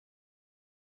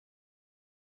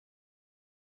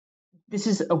this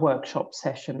is a workshop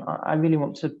session. I really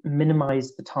want to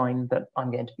minimize the time that I'm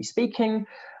going to be speaking,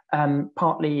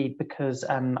 partly because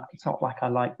it's not like I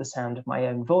like the sound of my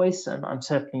own voice, and I'm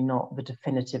certainly not the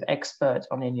definitive expert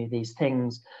on any of these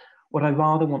things. What I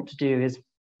rather want to do is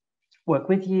work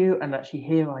with you and actually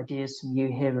hear ideas from you,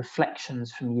 hear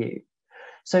reflections from you.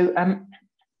 So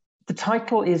the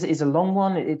title is a long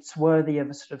one. It's worthy of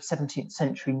a sort of 17th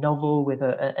century novel with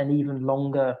an even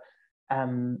longer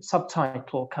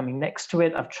subtitle coming next to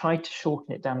it. I've tried to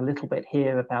shorten it down a little bit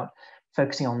here about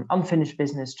focusing on unfinished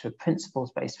business to a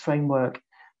principles-based framework,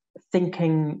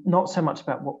 thinking not so much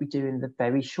about what we do in the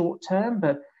very short term,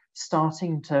 but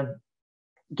starting to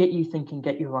get you thinking,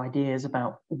 get your ideas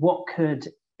about what could,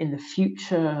 in the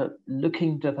future,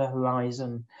 looking to the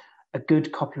horizon, a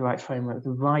good copyright framework,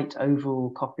 the right overall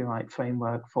copyright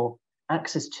framework for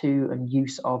access to and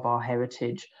use of our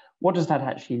heritage, what does that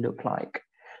actually look like?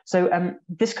 So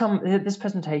this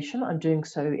presentation, I'm doing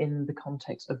so in the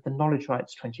context of the Knowledge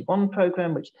Rights 21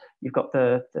 program, which you've got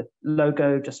the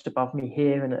logo just above me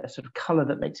here in a sort of color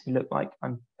that makes me look like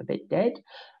I'm a bit dead.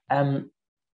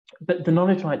 But the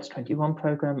Knowledge Rights 21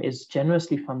 program is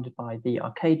generously funded by the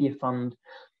Arcadia Fund.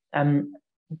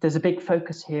 There's a big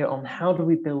focus here on how do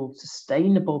we build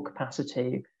sustainable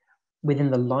capacity within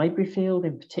the library field,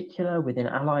 in particular, within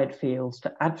allied fields,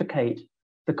 to advocate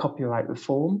for copyright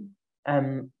reform.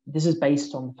 This is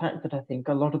based on the fact that I think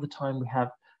a lot of the time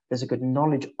there's a good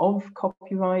knowledge of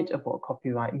copyright, of what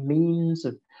copyright means,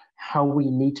 of how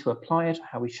we need to apply it,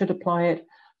 how we should apply it,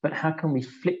 but how can we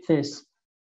flip this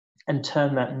and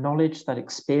turn that knowledge, that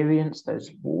experience, those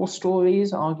war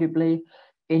stories, arguably,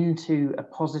 into a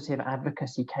positive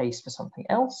advocacy case for something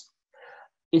else.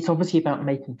 It's obviously about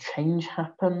making change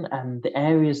happen, and the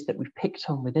areas that we've picked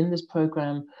on within this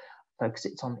program focus,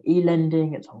 it's on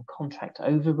e-lending, it's on contract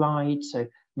override, so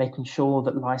making sure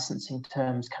that licensing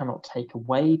terms cannot take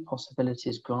away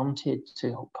possibilities granted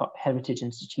to heritage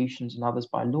institutions and others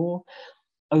by law.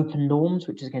 Open norms,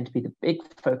 which is going to be the big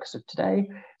focus of today.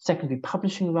 Secondary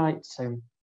publishing rights, so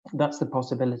that's the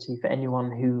possibility for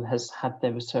anyone who has had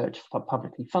their research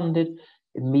publicly funded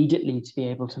immediately to be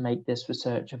able to make this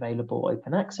research available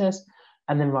open access.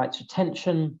 And then rights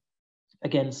retention,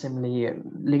 again, similarly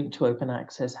linked to open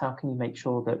access. How can you make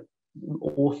sure that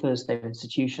authors, their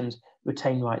institutions,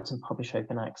 retain rights and publish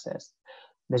open access?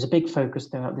 There's a big focus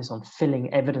throughout this on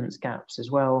filling evidence gaps as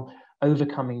well,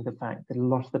 overcoming the fact that a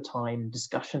lot of the time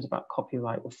discussions about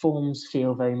copyright reforms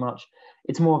feel very much,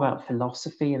 it's more about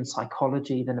philosophy and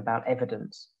psychology than about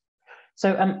evidence.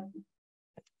 So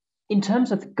in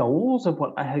terms of the goals of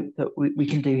what I hope that we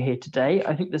can do here today,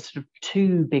 I think there's sort of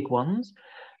two big ones.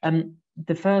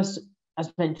 The first,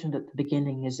 as mentioned at the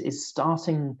beginning, is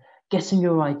starting, getting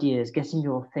your ideas, getting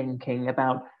your thinking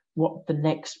about what the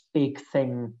next big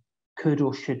thing could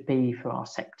or should be for our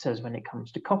sectors when it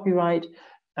comes to copyright.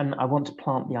 And I want to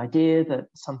plant the idea that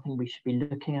something we should be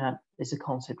looking at is a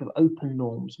concept of open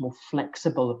norms, more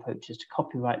flexible approaches to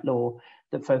copyright law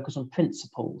that focus on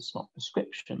principles, not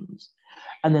prescriptions.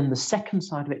 And then the second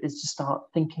side of it is to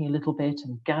start thinking a little bit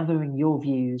and gathering your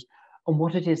views on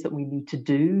what it is that we need to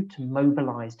do to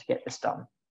mobilize to get this done.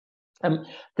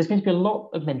 There's going to be a lot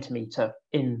of Mentimeter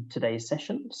in today's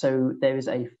session. So there is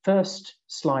a first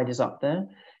slide is up there.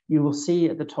 You will see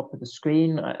at the top of the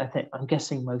screen, I'm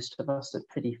guessing most of us are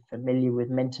pretty familiar with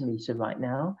Mentimeter right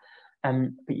now,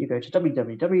 but you go to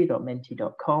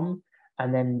www.menti.com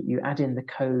and then you add in the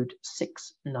code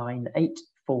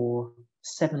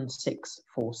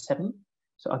 69847647.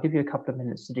 So I'll give you a couple of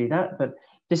minutes to do that, but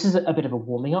this is a bit of a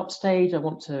warming up stage. I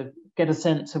want to get a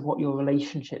sense of what your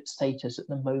relationship status at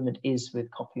the moment is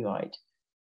with copyright.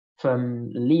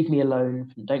 From leave me alone,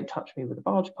 from don't touch me with a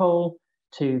barge pole,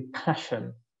 to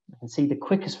passion. You can see the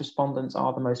quickest respondents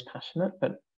are the most passionate,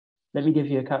 but let me give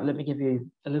you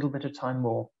a little bit of time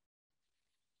more.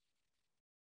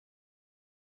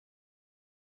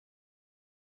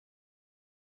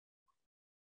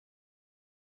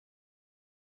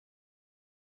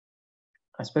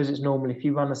 I suppose it's normal if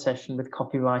you run a session with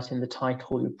copyright in the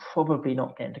title, you're probably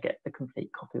not going to get the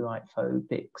complete copyright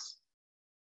phobics.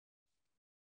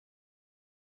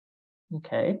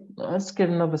 Okay, let's give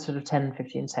another sort of 10,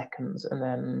 15 seconds and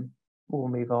then we'll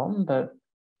move on. But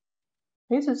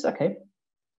this is okay.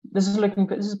 This is looking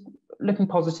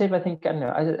positive. I think, I don't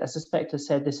know, I suspect I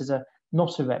said this is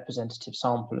not a representative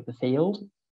sample of the field,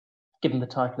 given the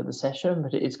title of the session,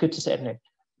 but it's good to say, you know,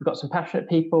 we've got some passionate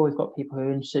people, we've got people who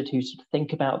are interested, who sort of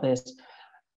think about this.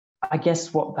 I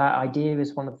guess what that idea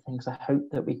is, one of the things I hope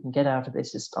that we can get out of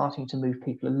this is starting to move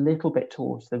people a little bit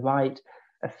towards the right,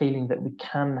 a feeling that we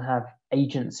can have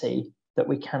agency, that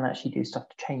we can actually do stuff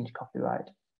to change copyright.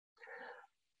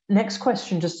 Next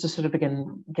question, just to sort of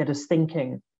again get us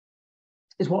thinking,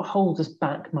 is what holds us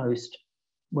back most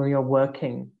when you're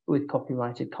working with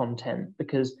copyrighted content?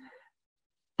 Because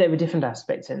there are different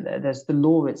aspects in there. There's the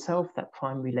law itself, that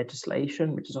primary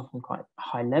legislation, which is often quite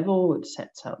high level. It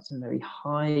sets out some very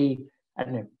high, I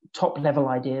don't know, top level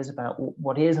ideas about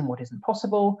what is and what isn't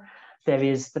possible. There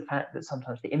is the fact that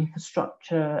sometimes the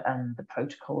infrastructure and the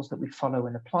protocols that we follow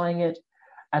in applying it.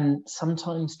 And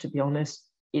sometimes, to be honest,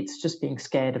 it's just being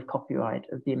scared of copyright,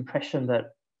 of the impression that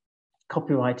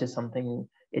copyright is something,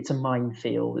 it's a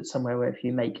minefield. It's somewhere where if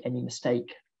you make any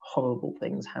mistake, horrible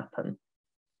things happen.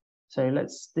 So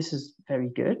this is very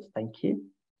good, thank you.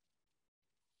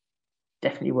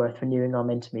 Definitely worth renewing our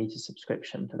Mentimeter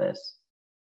subscription for this.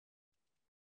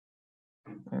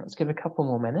 Let's give a couple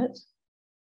more minutes.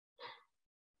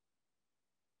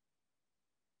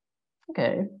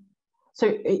 Okay,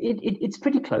 so it's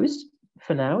pretty close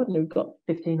for now. We've got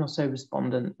 15 or so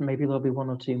respondents. Maybe there'll be one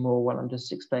or two more while I'm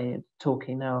just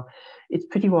talking now. It's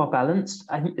pretty well balanced.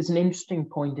 I think there's an interesting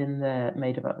point in there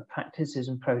made about the practices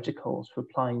and protocols for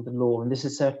applying the law. And this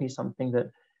is certainly something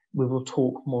that we will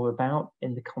talk more about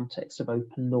in the context of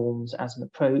open norms as an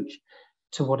approach.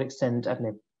 To what extent, I don't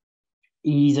know,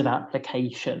 ease of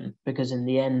application, because in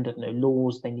the end, I don't know,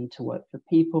 laws, they need to work for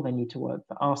people, they need to work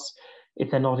for us. If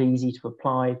they're not easy to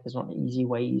apply, if there's not easy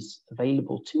ways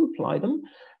available to apply them,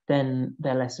 then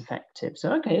they're less effective.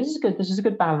 So, okay, this is good. This is a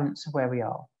good balance of where we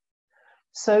are.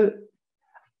 So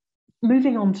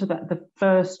moving on to the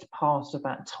first part of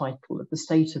that title, of the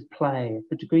state of play,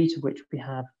 the degree to which we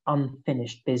have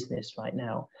unfinished business right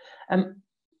now.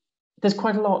 There's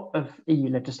quite a lot of EU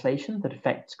legislation that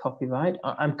affects copyright.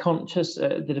 I'm conscious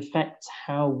that affects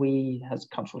how we, as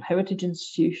cultural heritage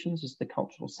institutions, as the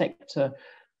cultural sector,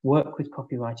 work with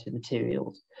copyrighted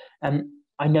materials.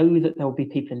 I know that there will be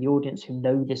people in the audience who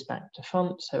know this back to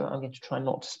front, so I'm going to try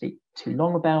not to speak too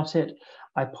long about it.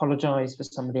 I apologize for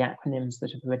some of the acronyms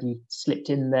that have already slipped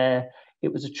in there.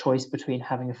 It was a choice between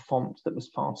having a font that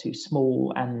was far too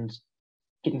small and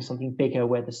getting something bigger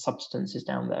where the substance is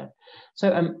down there.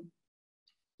 So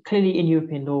clearly in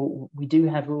European law, we do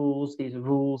have rules. These are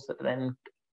rules that then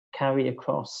carry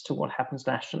across to what happens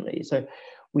nationally. So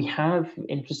we have,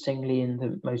 interestingly, in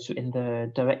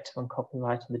the Directive on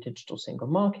Copyright and the Digital Single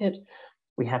Market,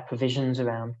 we have provisions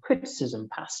around criticism,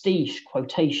 pastiche,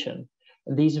 quotation,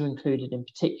 and these are included in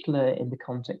particular in the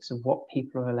context of what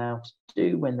people are allowed to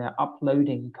do when they're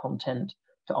uploading content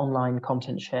to online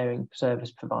content sharing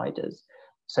service providers.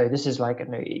 So this is like,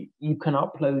 you can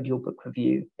upload your book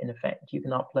review, in effect. You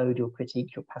can upload your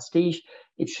critique, your pastiche.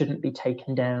 It shouldn't be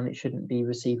taken down. It shouldn't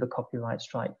receive a copyright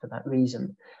strike for that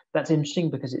reason. That's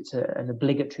interesting because it's an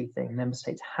obligatory thing. Member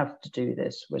states have to do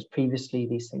this, whereas previously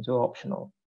these things were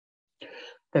optional.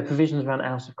 There are provisions around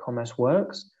out-of-commerce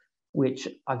works, which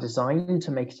are designed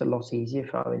to make it a lot easier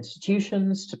for our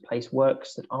institutions to place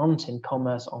works that aren't in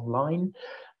commerce online,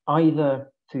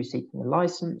 either through seeking a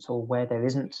license or where there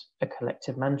isn't a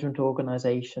collective management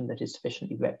organization that is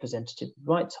sufficiently representative of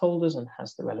rights holders and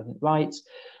has the relevant rights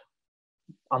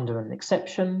under an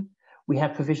exception. We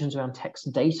have provisions around text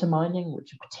and data mining,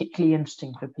 which are particularly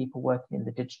interesting for people working in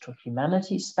the digital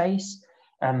humanities space.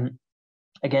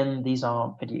 Again, these are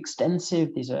pretty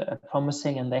extensive, these are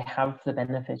promising, and they have the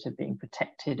benefit of being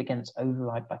protected against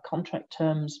override by contract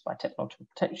terms, by technological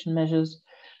protection measures.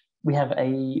 We have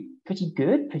a pretty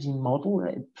model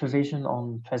provision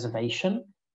on preservation,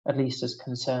 at least as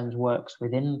concerns works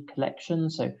within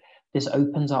collections. So this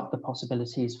opens up the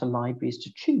possibilities for libraries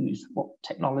to choose what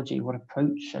technology, what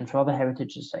approach, and for other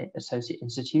heritage associate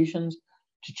institutions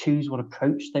to choose what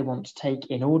approach they want to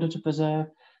take in order to preserve,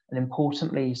 and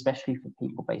importantly, especially for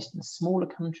people based in smaller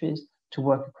countries, to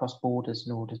work across borders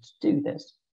in order to do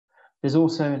this. There's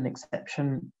also an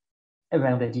exception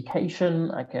around education.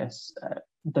 I guess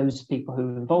those people who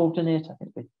are involved in it, I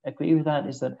think we agree with that,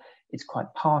 is that it's quite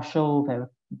partial. There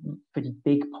are pretty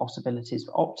big possibilities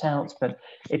for opt-outs, but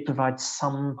it provides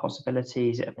some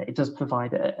possibilities. It does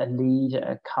provide a lead,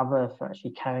 a cover for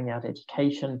actually carrying out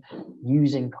education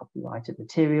using copyrighted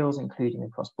materials, including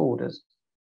across borders.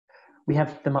 We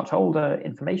have the much older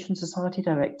Information Society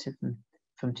Directive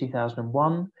from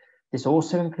 2001. This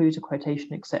also includes a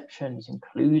quotation exception. It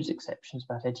includes exceptions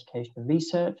about education and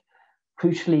research.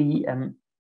 Crucially,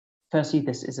 firstly,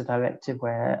 this is a directive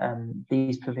where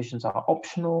these provisions are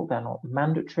optional, they're not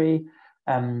mandatory,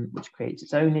 which creates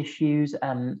its own issues.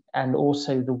 And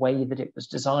also the way that it was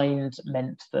designed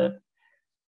meant that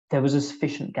there was a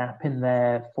sufficient gap in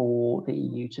there for the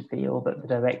EU to feel that the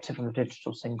directive on the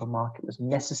digital single market was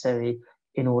necessary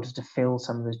in order to fill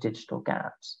some of those digital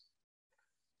gaps.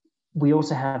 We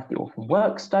also have the Orphan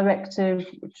Works Directive,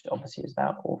 which obviously is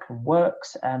about orphan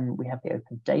works. We have the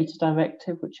Open Data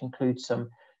Directive, which includes some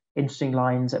interesting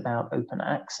lines about open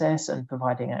access and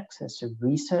providing access to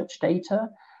research data.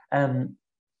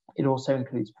 It also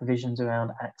includes provisions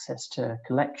around access to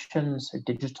collections, so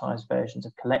digitized versions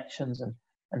of collections, and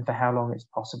for how long it's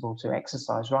possible to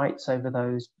exercise rights over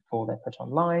those before they're put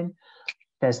online.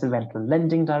 There's the Rental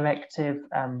Lending Directive,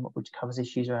 which covers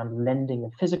issues around lending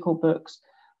of physical books.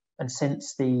 And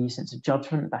since a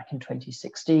judgment back in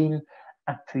 2016,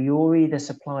 a priori this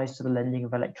applies to the lending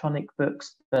of electronic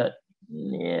books, but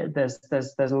yeah, there's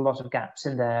a lot of gaps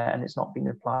in there, and it's not been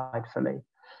applied fully.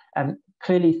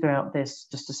 Clearly throughout this,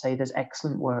 just to say, there's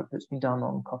excellent work that's been done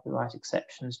on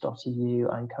copyrightexceptions.eu.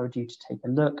 I encourage you to take a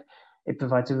look. It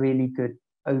provides a really good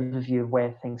overview of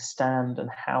where things stand and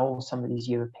how some of these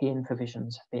European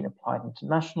provisions have been applied into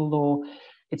national law.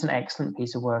 It's an excellent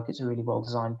piece of work. It's a really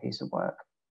well-designed piece of work.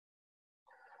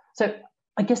 So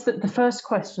I guess that the first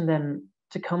question then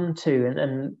to come to,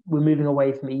 and we're moving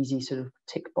away from easy sort of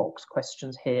tick box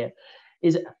questions here,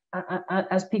 is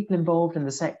as people involved in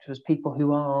the sector, as people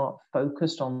who are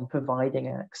focused on providing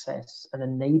access and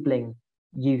enabling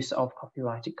use of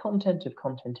copyrighted content, of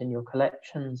content in your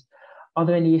collections, are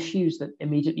there any issues that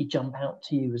immediately jump out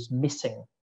to you as missing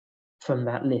from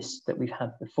that list that we've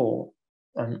had before?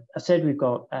 I said we've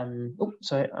got, oh,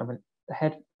 sorry, I went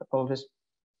ahead, apologies.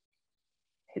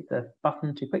 Hit the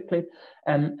button too quickly.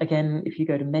 Again, if you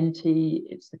go to Menti,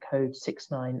 it's the code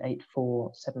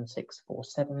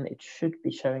 69847647. It should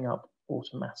be showing up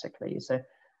automatically. So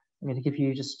I'm going to give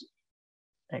you just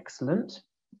excellent.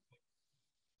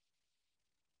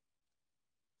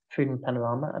 Freedom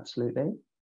Panorama, absolutely.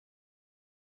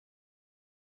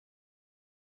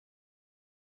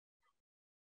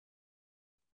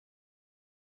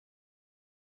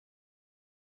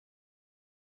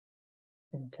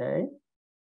 Okay.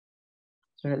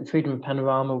 So the Freedom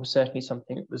Panorama was certainly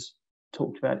something that was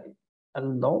talked about a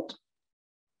lot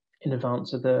in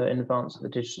advance of the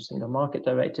Digital Single Market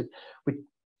Directive, which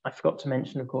I forgot to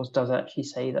mention, of course, does actually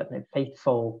say that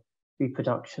faithful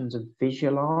reproductions of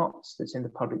visual arts that's in the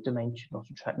public domain should not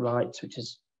attract rights, which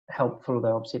is helpful,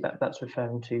 though obviously that's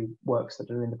referring to works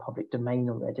that are in the public domain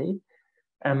already.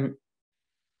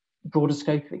 Broader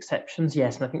scope of exceptions,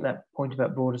 yes, and I think that point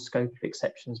about broader scope of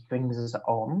exceptions brings us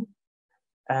on.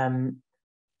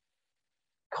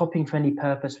 Copying for any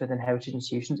purpose within heritage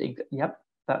institutions, yep,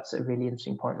 that's a really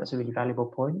interesting point. That's a really valuable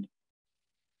point.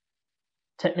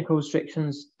 Technical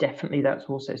restrictions, definitely, that's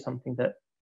also something that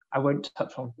I won't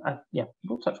touch on. Yeah,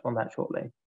 we'll touch on that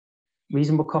shortly.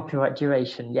 Reasonable copyright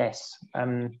duration, yes.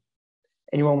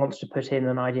 Anyone wants to put in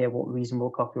an idea what reasonable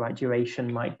copyright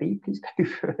duration might be, please go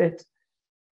through it.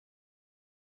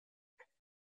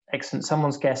 Excellent.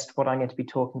 Someone's guessed what I'm going to be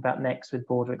talking about next with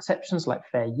broader exceptions like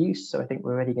fair use. So I think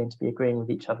we're already going to be agreeing with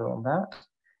each other on that.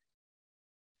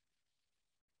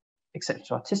 Exception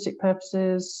to artistic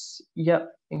purposes.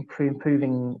 Yep.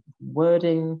 Improving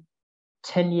wording.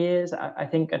 10 years. I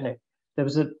think, I don't know, there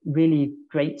was a really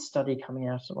great study coming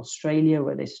out of Australia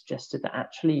where they suggested that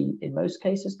actually, in most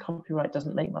cases, copyright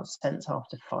doesn't make much sense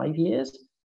after 5 years.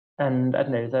 And I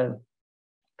don't know, the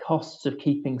costs of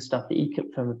keeping stuff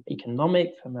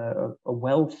from a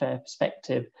welfare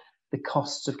perspective, the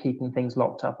costs of keeping things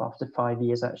locked up after 5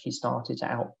 years actually started to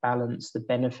outbalance the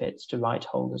benefits to right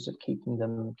holders of keeping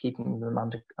them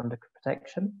under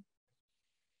protection.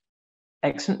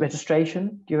 Excellent.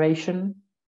 Registration, duration.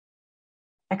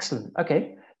 Excellent.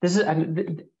 Okay, this is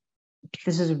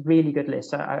a really good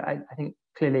list. I think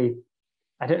clearly,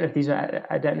 I don't know if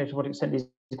I don't know to what extent these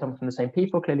come from the same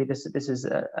people. Clearly, this is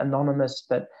anonymous,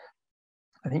 but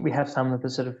I think we have some of the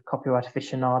sort of copyright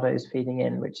aficionados feeding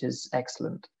in, which is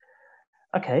excellent.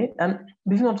 Okay,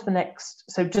 moving on to the next.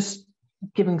 So just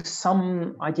giving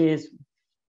some ideas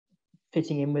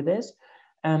fitting in with this.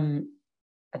 I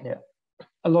know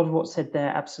a lot of what's said there,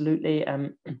 absolutely. I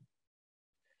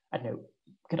know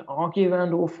we could argue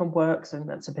around orphan works, and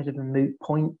that's a bit of a moot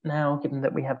point now, given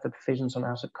that we have the provisions on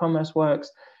out of commerce works.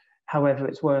 However,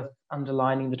 it's worth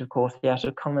underlining that, of course, the out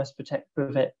of commerce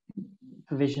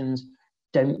provisions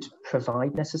don't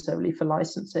provide necessarily for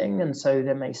licensing, and so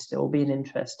there may still be an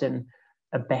interest in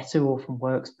a better orphan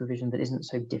works provision that isn't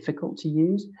so difficult to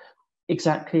use.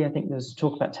 Exactly, I think there's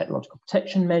talk about technological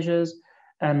protection measures.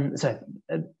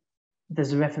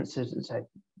 There's a reference to, so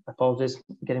apologies,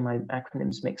 getting my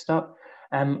acronyms mixed up.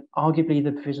 Arguably,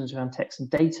 the provisions around text and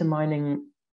data mining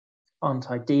aren't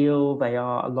ideal. They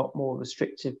are a lot more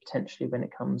restrictive potentially when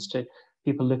it comes to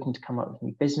people looking to come up with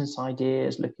new business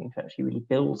ideas, looking to actually really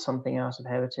build something out of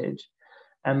heritage.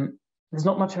 There's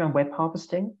not much around web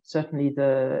harvesting. Certainly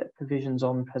the provisions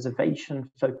on preservation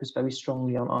focus very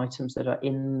strongly on items that are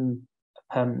in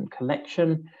a permanent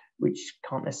collection, which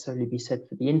can't necessarily be said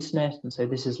for the internet. And so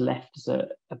this is left as a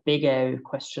big area of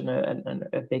question and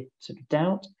a big sort of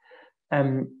doubt.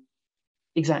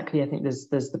 Exactly, I think there's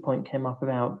the point came up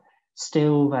about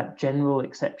still that general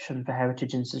exception for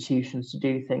heritage institutions to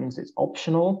do things. It's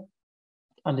optional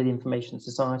under the Information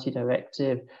Society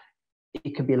Directive.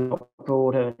 It could be a lot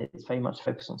broader, and it's very much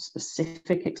focused on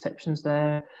specific exceptions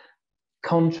there.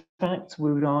 Contracts,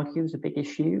 we would argue, is a big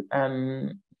issue.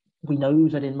 We know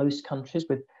that in most countries,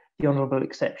 with the honourable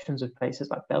exceptions of places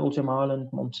like Belgium, Ireland,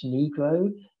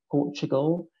 Montenegro,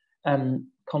 Portugal,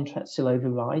 contracts still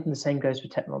override, and the same goes for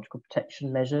technological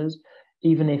protection measures.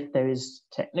 Even if there is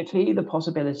technically the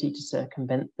possibility to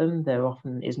circumvent them, there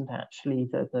often isn't actually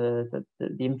the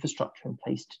infrastructure in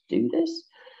place to do this.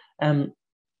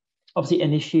 Obviously,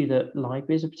 an issue that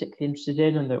libraries are particularly interested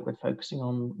in and that we're focusing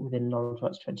on within Knowledge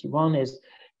Rights 21 is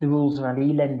the rules around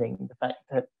e-lending. The fact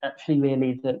that actually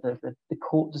really the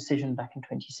court decision back in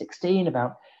 2016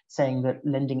 about saying that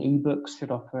lending ebooks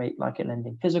should operate like it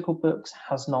lending physical books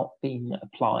has not been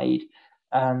applied.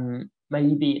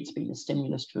 Maybe it's been a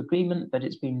stimulus to agreement, but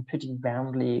it's been pretty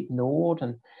roundly ignored,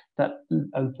 and that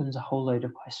opens a whole load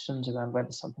of questions around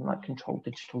whether something like controlled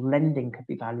digital lending could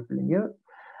be valuable in Europe.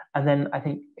 And then I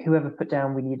think whoever put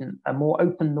down we need a more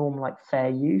open norm like fair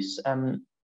use.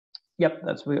 Yep,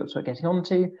 that's what we're getting on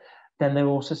to. Then there are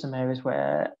also some areas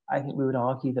where I think we would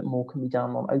argue that more can be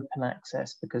done on open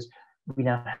access, because we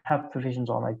now have provisions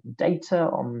on open data,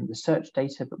 on research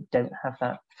data, but we don't have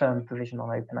that firm provision on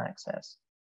open access.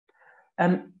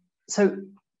 So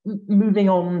moving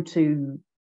on to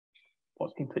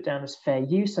what's been put down as fair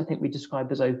use, I think we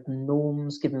describe as open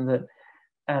norms, given that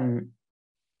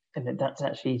and that's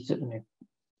actually,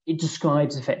 it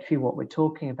describes effectively what we're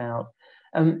talking about.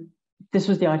 This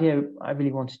was the idea I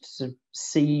really wanted to sort of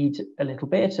seed a little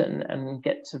bit and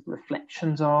get sort of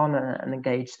reflections on and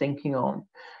engage thinking on.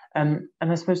 And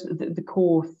I suppose the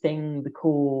core thing, the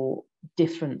core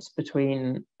difference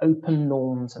between open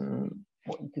norms and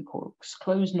what you could call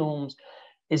closed norms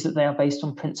is that they are based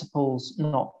on principles,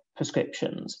 not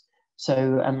prescriptions.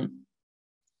 So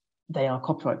they are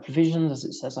copyright provisions, as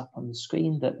it says up on the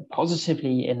screen, that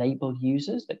positively enable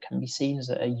users, that can be seen as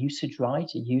a usage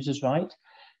right, a user's right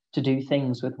to do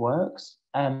things with works.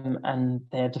 And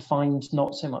they're defined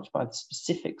not so much by the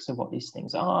specifics of what these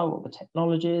things are, what the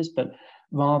technology is, but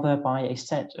rather by a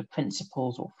set of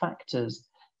principles or factors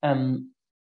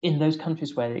in those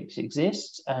countries where it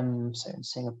exists. So in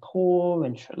Singapore,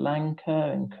 in Sri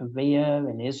Lanka, in Korea,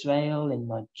 in Israel, in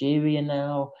Nigeria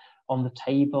now, on the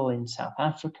table in South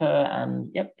Africa,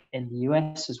 and yep, in the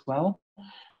US as well.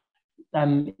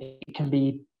 It can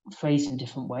be phrased in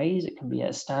different ways. It can be a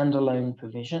standalone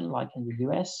provision like in the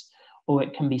US, or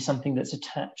it can be something that's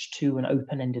attached to an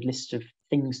open-ended list of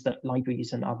things that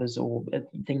libraries and others, or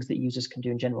things that users can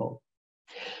do in general.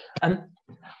 I'm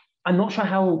not sure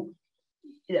how,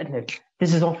 I don't know,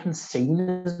 this is often seen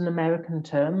as an American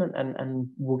term, and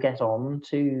we'll get on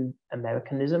to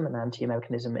Americanism and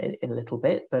anti-Americanism in a little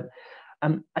bit. But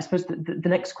I suppose the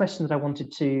next question that I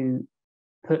wanted to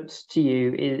put to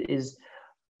you is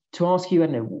to ask you, I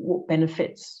don't know, what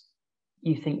benefits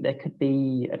you think there could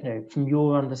be, I don't know, from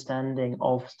your understanding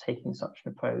of taking such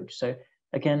an approach. So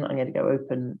again, I'm going to go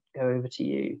over to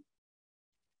you.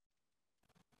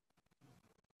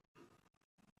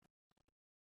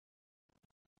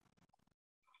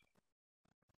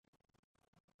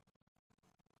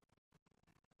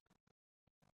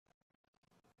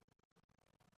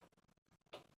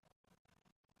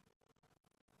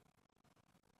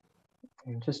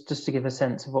 Just to give a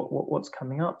sense of what's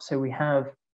coming up. So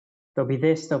there'll be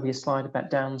a slide about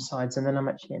downsides, and then I'm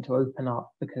actually going to open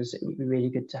up, because it would be really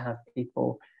good to have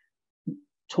people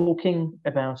talking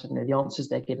about the answers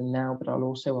they're giving now, but I'll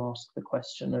also ask the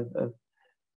question of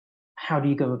how do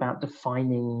you go about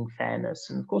defining fairness?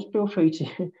 And of course, feel free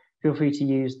to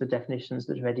use the definitions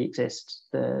that already exist,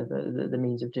 the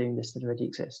means of doing this that already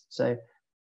exist. So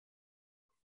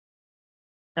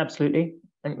absolutely,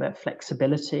 I think that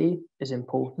flexibility is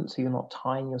important, so you're not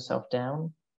tying yourself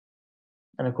down.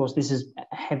 And of course, this is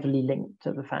heavily linked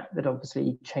to the fact that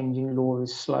obviously changing law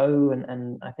is slow,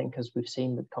 and I think, as we've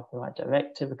seen with the Copyright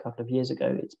Directive a couple of years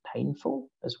ago, it's painful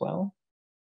as well.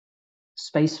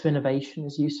 Space for innovation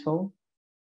is useful.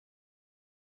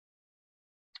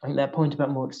 I think that point about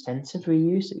more extensive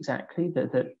reuse, exactly,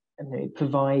 that it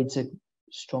provides a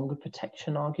stronger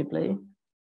protection, arguably.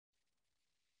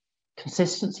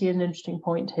 Consistency is an interesting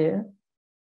point here.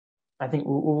 I think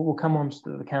we'll come on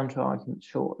to the counter argument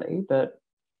shortly, but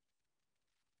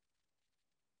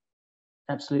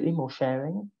Absolutely, more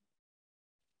sharing.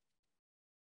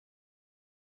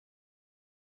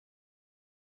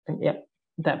 I think, yeah,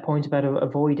 that point about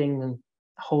avoiding and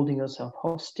holding yourself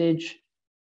hostage,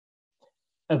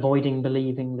 avoiding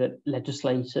believing that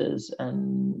legislators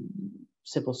and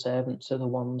civil servants are the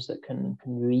ones that can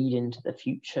read into the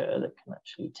future, that can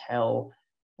actually tell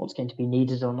what's going to be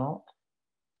needed or not.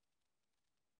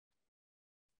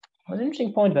 An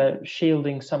interesting point about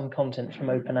shielding some content from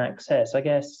open access. I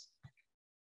guess,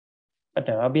 I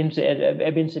don't know, I'd be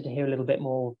interested to hear a little bit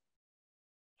more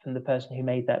from the person who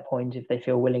made that point, if they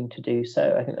feel willing to do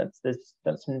so. I think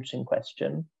that's an interesting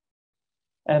question.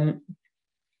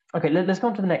 Okay, let's go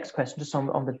on to the next question, just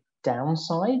on the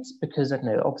downsides, because I don't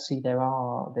know, obviously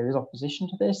there is opposition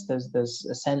to this. There's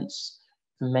a sense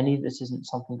for many this isn't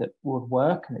something that would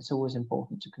work, and it's always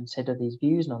important to consider these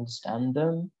views and understand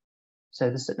them. So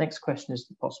the next question is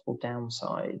the possible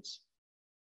downsides.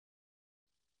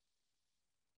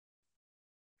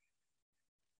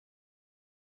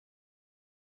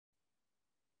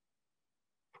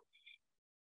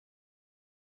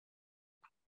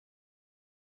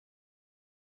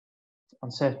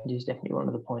 Uncertainty is definitely one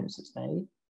of the points that's made.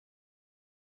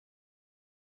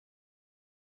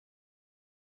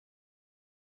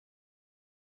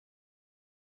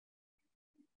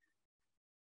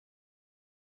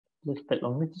 A little bit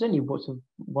longer. There's only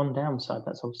one downside.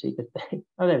 That's obviously a good thing.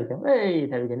 Oh, there we go. Hey,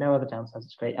 there we go. No other downsides.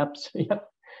 It's great. Absolutely. Yep.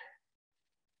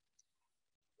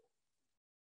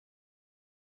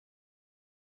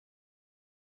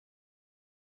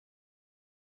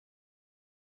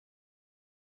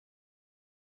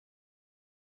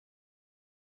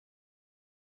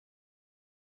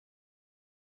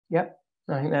 Yep.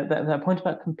 I think that point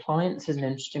about compliance is an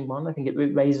interesting one. I think it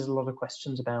raises a lot of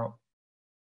questions about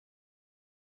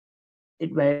it.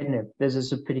 You know,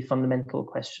 there's a pretty fundamental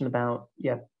question about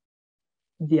I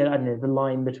don't know, the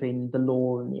line between the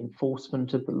law and the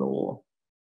enforcement of the law.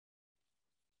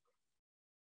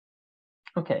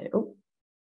 Okay. Oh,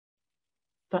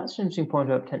 that's an interesting point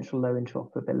about potential low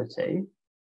interoperability.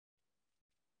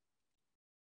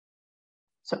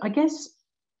 So I guess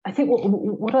I think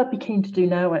what I'd be keen to do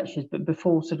now actually is, but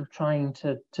before sort of trying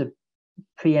to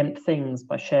preempt things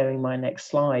by sharing my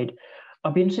next slide,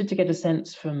 I'd be interested to get a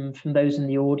sense from those in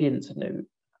the audience. I know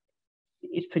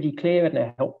it's pretty clear,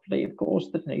 and helpfully, of course,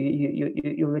 that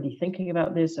you're already thinking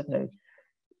about this. I know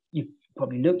you've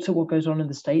probably looked at what goes on in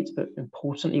the States, but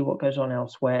importantly, what goes on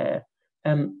elsewhere.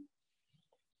 It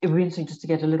would be interesting just to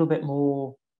get a little bit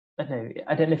more. I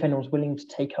don't know if anyone's willing to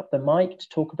take up the mic to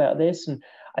talk about this, and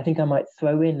I think I might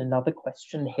throw in another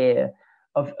question here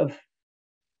of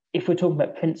if we're talking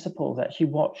about principles, actually,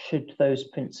 what should those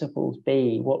principles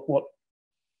be? What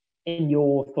in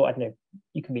your thought, I don't know,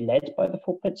 you can be led by the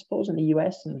 4 principles in the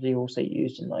US, and they're also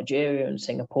used in Nigeria and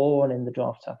Singapore and in the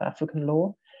draft South African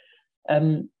law.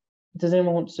 Does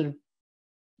anyone want to sort of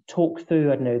talk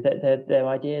through, I don't know, their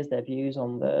ideas, their views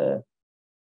on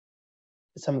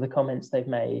some of the comments they've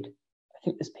made? I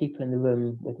think there's people in the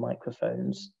room with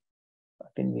microphones.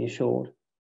 I've been reassured.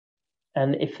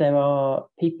 And if there are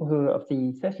people who are of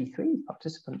the 33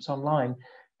 participants online,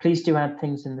 please do add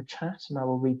things in the chat and I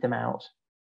will read them out.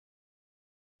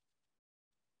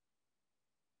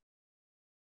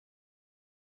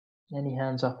 Any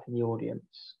hands up in the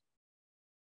audience?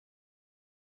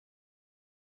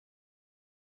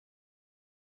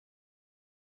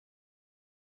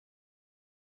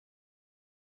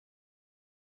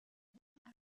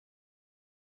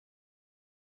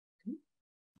 I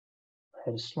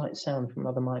heard a slight sound from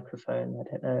another microphone. I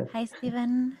don't know. Hi,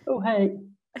 Stephen. Oh, hey.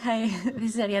 Hi,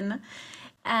 this is Ariana.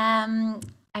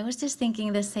 I was just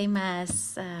thinking the same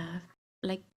as oh,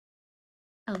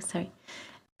 sorry.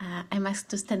 I'm asked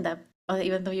to stand up,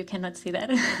 even though you cannot see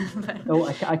that. But, oh,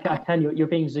 I can. You're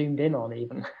being zoomed in on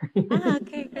even.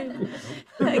 Okay, great.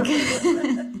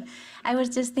 I was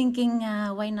just thinking,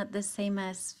 why not the same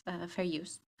as fair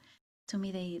use? To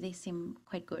me, they seem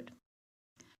quite good.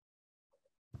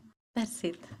 That's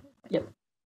it. Yep.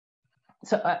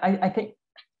 So I think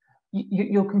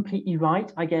you're completely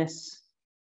right. I guess,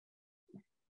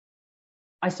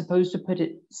 I suppose to put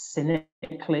it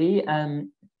cynically,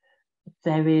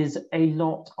 there is a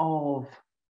lot of,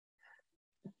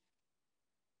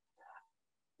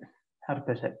 how to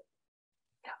put it?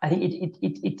 I think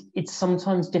it's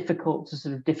sometimes difficult to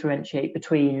sort of differentiate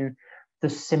between the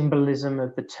symbolism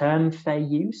of the term fair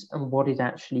use and what it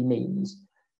actually means.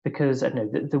 Because I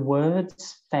don't know, the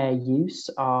words fair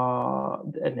use are,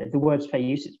 the words fair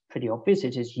use, it's pretty obvious,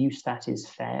 it is use that is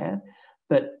fair.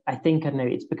 But I think, I don't know,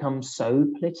 it's become so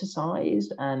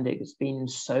politicized and it's been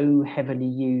so heavily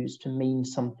used to mean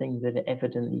something that it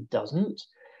evidently doesn't,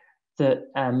 that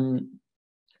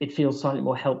it feels slightly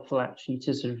more helpful actually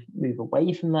to sort of move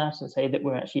away from that and say that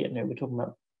we're actually, we're talking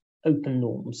about open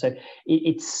norms. So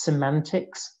it's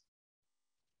semantics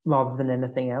rather than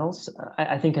anything else.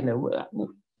 I think I know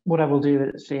what I will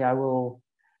do. Actually, I will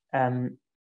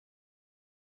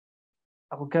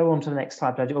go on to the next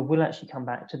slide, but I will actually come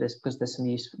back to this because there's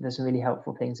some really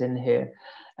helpful things in here.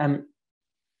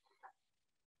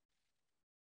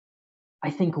 I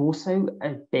think also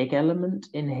a big element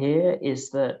in here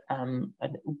is that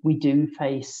we do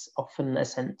face often a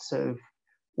sense of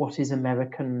what is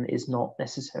American is not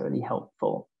necessarily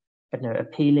helpful.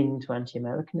 Appealing to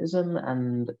anti-Americanism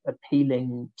and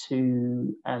appealing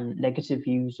to negative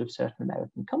views of certain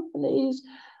American companies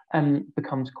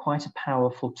becomes quite a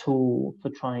powerful tool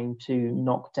for trying to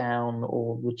knock down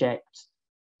or reject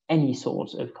any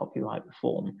sort of copyright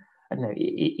reform.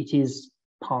 It is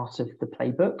part of the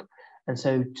playbook. And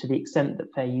so to the extent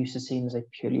that fair use is seen as a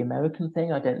purely American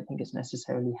thing, I don't think it's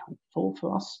necessarily helpful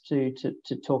for us to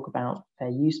talk about fair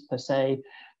use per se.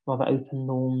 Rather, open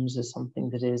norms as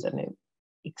something that is,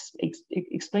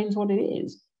 explains what it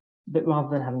is. But rather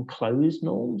than having closed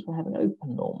norms, we're having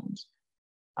open norms.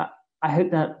 I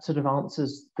hope that sort of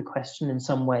answers the question in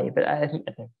some way, but I think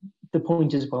the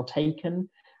point is well taken.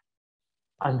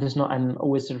 I'm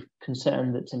always sort of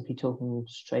concerned that simply talking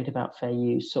straight about fair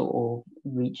use or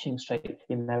reaching straight for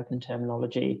the American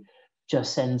terminology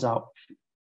just ends up,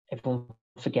 everyone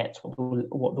forgets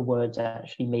what the words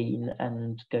actually mean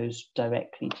and goes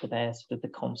directly to their sort of the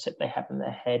concept they have in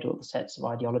their head or the sets of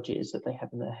ideologies that they have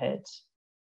in their heads.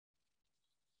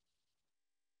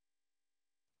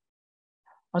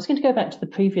 I was going to go back to the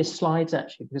previous slides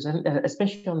actually, because I think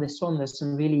especially on this one, there's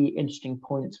some really interesting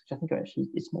points, which I think are actually,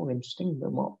 it's more interesting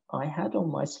than what I had on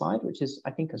my slide, which is,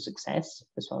 I think, a success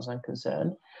as far as I'm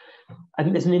concerned. I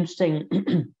think there's an interesting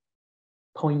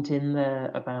point in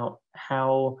there about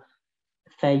how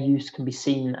fair use can be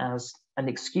seen as an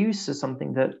excuse, as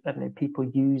something that people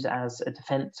use as a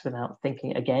defense without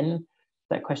thinking again.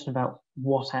 That question about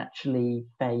what actually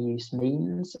fair use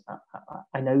means.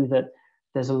 I know that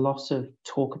there's a lot of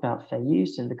talk about fair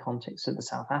use in the context of the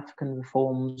South African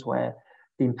reforms, where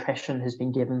the impression has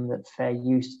been given that fair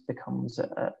use becomes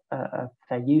a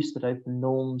fair use, that open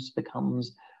norms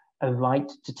becomes a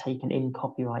right to take an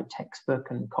in-copyright textbook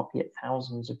and copy it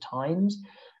thousands of times.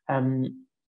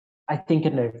 I think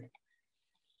that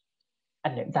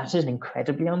is an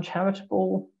incredibly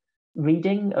uncharitable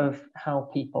reading of how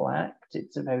people act.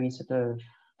 It's a very sort of,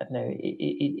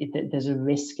 there's a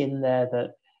risk in there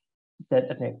that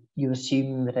you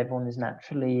assume that everyone is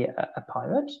naturally a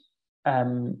pirate,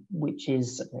 which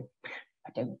is,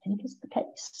 I don't think is the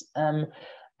case.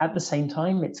 At the same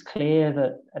time, it's clear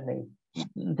that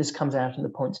this comes out in the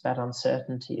points about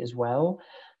uncertainty as well.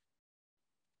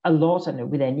 A lot,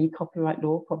 with any copyright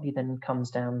law, probably then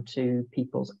comes down to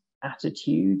people's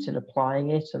attitudes in applying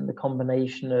it and the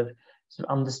combination of sort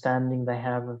of understanding they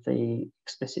have of the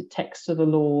explicit text of the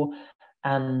law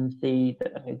and the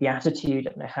attitude,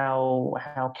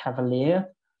 how cavalier,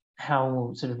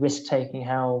 how sort of risk-taking,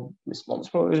 how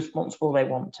responsible they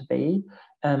want to be.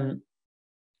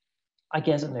 I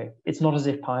guess it's not as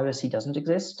if piracy doesn't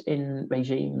exist in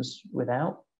regimes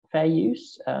without fair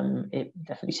use. It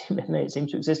definitely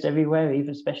seems to exist everywhere,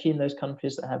 even especially in those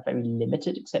countries that have very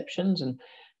limited exceptions and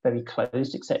very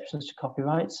closed exceptions to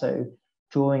copyright. So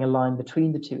drawing a line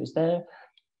between the two is there.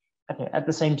 At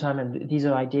the same time, and these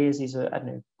are ideas, these are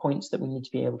points that we need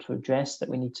to be able to address, that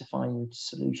we need to find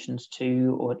solutions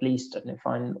to, or at least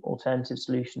find alternative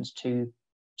solutions to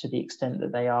the extent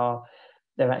that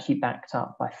they're actually backed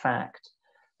up by fact.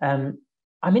 I'm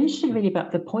interested really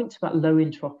about the points about low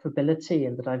interoperability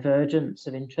and the divergence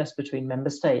of interest between member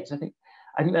states. I think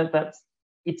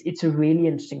it's a really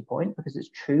interesting point, because it's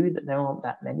true that there aren't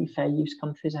that many fair use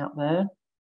countries out there,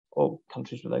 or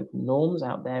countries with open norms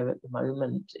out there at the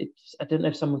moment. I don't know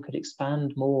if someone could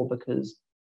expand more, because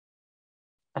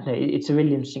it's a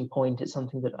really interesting point. It's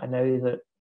something that I know that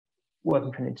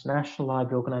working for an international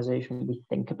library organization, we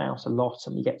think about a lot,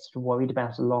 and we get sort of worried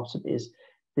about a lot, of is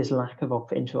this lack of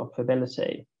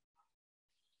interoperability.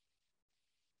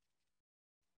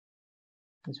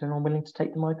 Is anyone willing to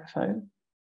take the microphone?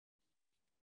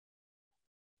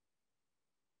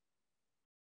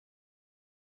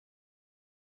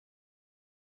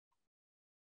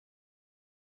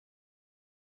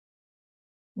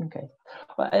 Okay.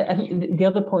 I think the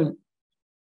other point,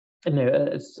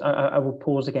 I will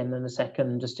pause again in a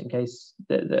second, just in case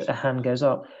a hand goes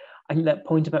up. I think that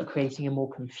point about creating a more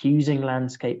confusing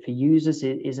landscape for users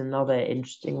is another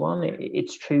interesting one.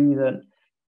 It's true that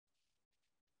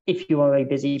if you are a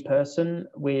busy person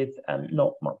with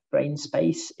not much brain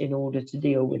space in order to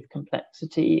deal with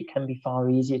complexity, it can be far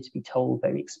easier to be told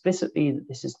very explicitly that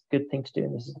this is a good thing to do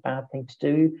and this is a bad thing to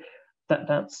do.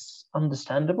 That's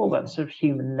understandable. That's sort of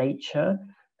human nature.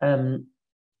 And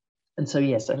so,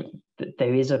 yes, I mean,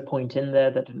 there is a point in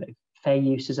there that fair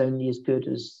use is only as good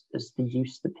as the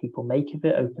use that people make of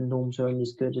it. Open norms are only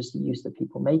as good as the use that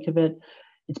people make of it.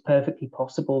 It's perfectly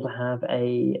possible to have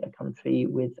a country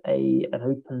with an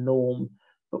open norm,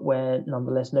 but where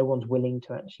nonetheless no one's willing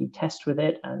to actually test with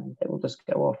it, and they will just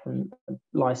go off and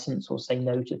license or say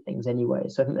no to things anyway.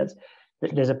 So I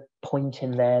think there's a point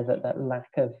in there that lack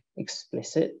of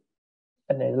explicit,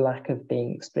 and the lack of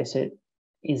being explicit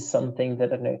is something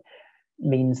that, I don't know,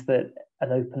 means that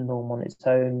an open norm on its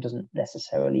own doesn't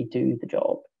necessarily do the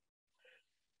job.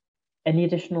 Any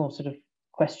additional sort of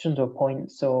questions or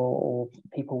points, or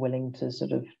people willing to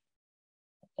sort of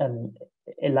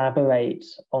elaborate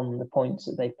on the points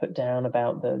that they put down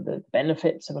about the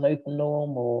benefits of an open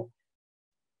norm or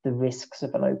the risks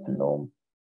of an open norm?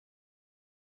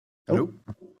 Hello.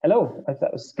 Oh, hello.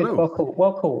 That was good. Hello.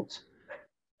 Well caught.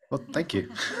 Well, thank you.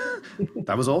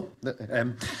 That was all.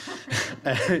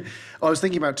 I was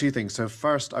thinking about two things. So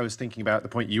first, I was thinking about the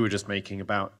point you were just making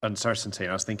about uncertainty.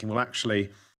 And I was thinking, well,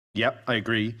 actually, yep, I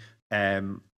agree.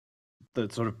 The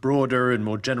sort of broader and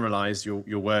more generalized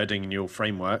your wording and your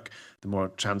framework, the more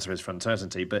chance there is for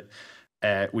uncertainty. But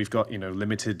we've got,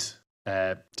 limited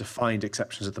defined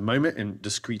exceptions at the moment in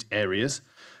discrete areas.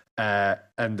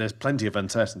 And there's plenty of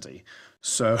uncertainty.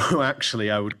 So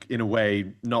actually, I would, in a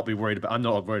way, not be worried about. I'm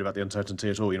not worried about the uncertainty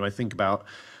at all. I think about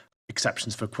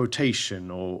exceptions for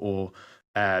quotation or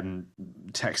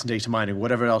text and data mining,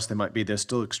 whatever else they might be. There's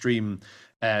still extreme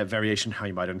variation in how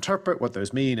you might interpret what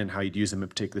those mean and how you'd use them in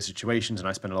particular situations. And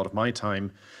I spend a lot of my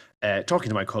time talking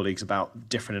to my colleagues about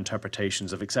different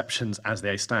interpretations of exceptions as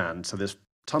they stand. So there's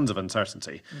tons of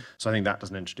uncertainty. So I think that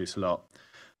doesn't introduce a lot,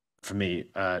 for me,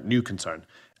 new concern.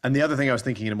 And the other thing I was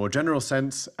thinking in a more general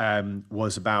sense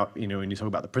was about, when you talk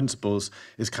about the principles,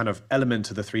 is kind of element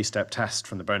of the three-step test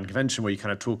from the Berne Convention, where you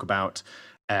kind of talk about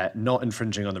not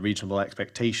infringing on the reasonable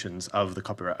expectations of the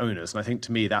copyright owners. And I think,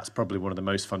 to me, that's probably one of the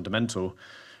most fundamental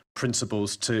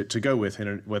principles to go with,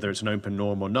 whether it's an open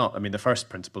norm or not. I mean, the first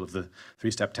principle of the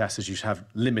three-step test is you should have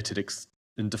limited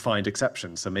and defined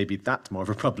exceptions. So maybe that's more of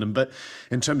a problem. But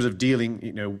in terms of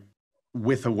dealing,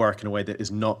 with a work in a way that is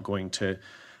not going to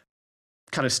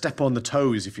kind of step on the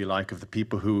toes, if you like, of the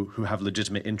people who have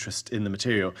legitimate interest in the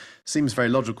material, seems very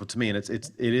logical to me. And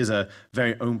it is a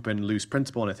very open, loose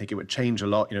principle. And I think it would change a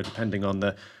lot, depending on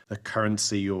the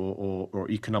currency or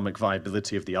economic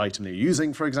viability of the item that you're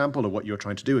using, for example, or what you're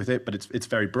trying to do with it. But it's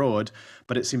very broad,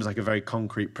 but it seems like a very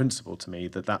concrete principle to me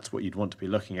that's what you'd want to be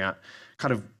looking at,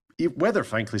 kind of whether,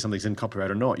 frankly, something's in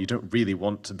copyright or not. You don't really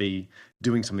want to be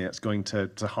doing something that's going to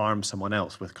harm someone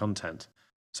else with content.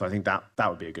 So I think that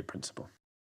would be a good principle.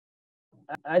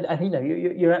 I think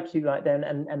you're absolutely right there,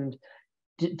 and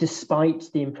despite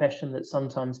the impression that's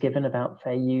sometimes given about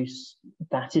fair use,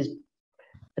 that is,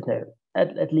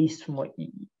 at least from what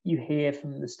you hear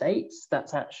from the States,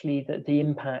 that's actually the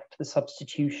impact, the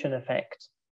substitution effect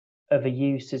of a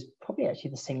use is probably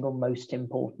actually the single most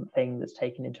important thing that's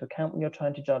taken into account when you're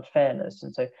trying to judge fairness.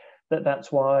 And so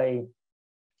that's why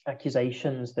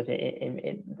accusations that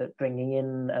that bringing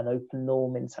in an open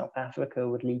norm in South Africa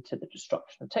would lead to the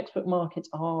destruction of textbook markets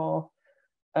are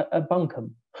a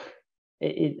bunkum.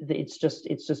 It's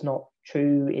just not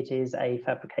true. It is a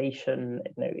fabrication.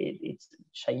 It's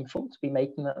shameful to be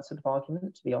making that sort of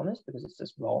argument, to be honest, because it's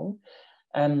just wrong.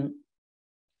 And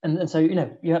so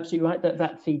you're absolutely right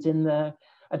that feeds in there.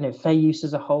 I don't know, fair use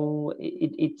as a whole,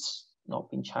 it's not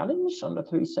been challenged on the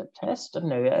three-step test. I don't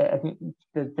know. I think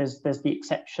there's the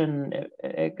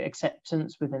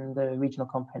acceptance within the Regional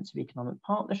Comprehensive Economic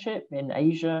Partnership in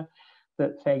Asia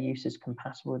that fair use is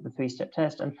compatible with the three-step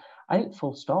test. And I think,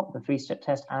 full stop, the three-step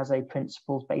test as a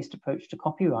principles-based approach to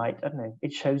copyright, I don't know,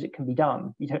 it shows it can be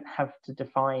done. You don't have to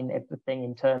define everything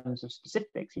in terms of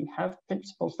specifics. You have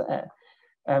principles there.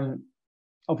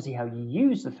 Obviously, how you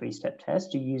use the three-step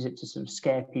test, you use it to sort of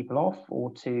scare people off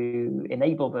or to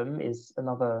enable them, is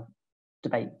another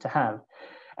debate to have.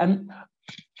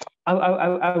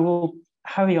 I will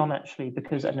hurry on, actually,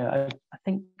 because I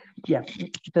think, yeah,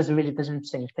 there's an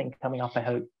interesting thing coming up. I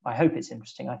hope it's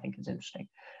interesting. I think it's interesting.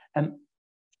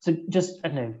 So just,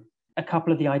 a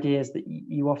couple of the ideas that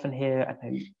you often hear.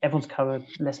 Everyone's covered,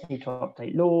 less need to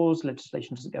update laws,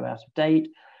 legislation doesn't go out of date.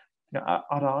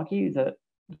 I'd argue that,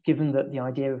 given that the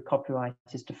idea of copyright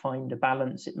is to find a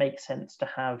balance, it makes sense to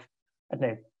have,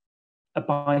 a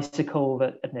bicycle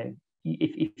that,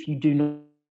 if you do not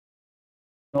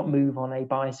not move on a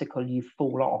bicycle, you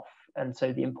fall off. And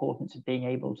so the importance of being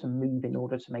able to move in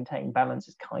order to maintain balance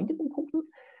is kind of important.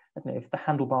 I don't know, if the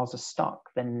handlebars are stuck,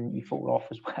 then you fall off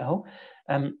as well.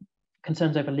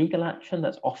 Concerns over legal action,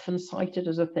 that's often cited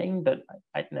as a thing, but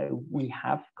I know we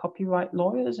have copyright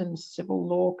lawyers in civil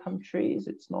law countries.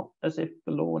 It's not as if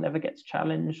the law never gets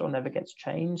challenged or never gets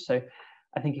changed. So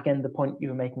I think, again, the point you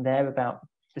were making there about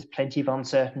there's plenty of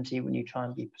uncertainty when you try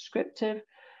and be prescriptive.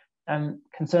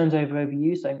 Concerns over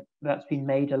overuse, that's been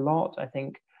made a lot. I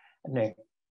think,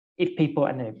 if people,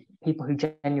 people who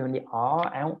genuinely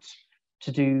are out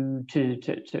to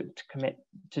commit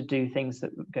to do things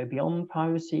that go beyond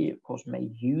piracy, of course, may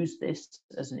use this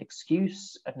as an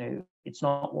excuse. It's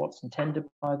not what's intended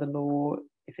by the law.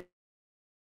 If it's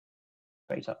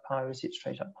straight up piracy, it's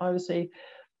straight up piracy.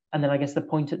 And then I guess the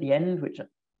point at the end, which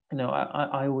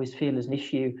I always feel is an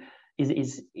issue,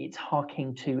 is it's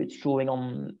harking to, it's drawing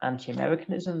on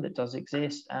anti-Americanism that does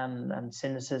exist, and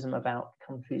cynicism about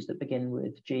countries that begin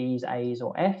with G's, A's,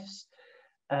 or F's.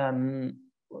 And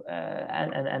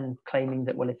claiming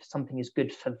that, well, if something is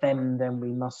good for them, then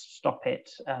we must stop it.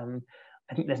 I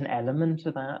think there's an element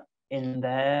of that in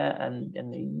there, and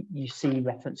you see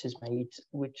references made,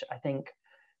 which I think,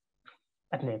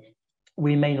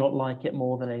 we may not like it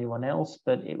more than anyone else,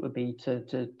 but it would be to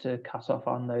cut off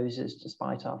our noses to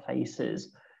spite our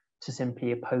faces, to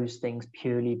simply oppose things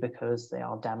purely because they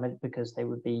are damaged, because they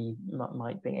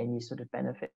might bring any sort of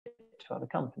benefit to other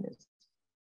companies.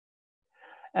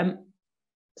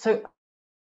 So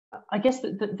I guess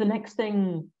the next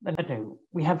thing, I don't know,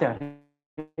 we have the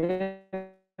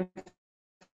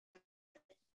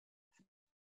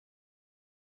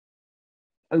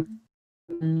open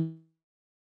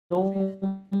norms,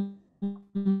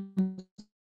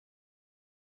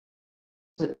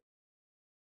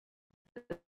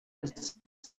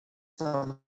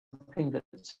 something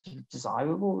that's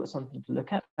desirable, that's something to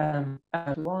look at.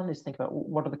 One is think about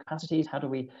what are the capacities, how do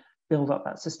we build up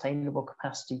that sustainable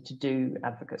capacity to do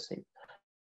advocacy.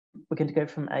 We're going to go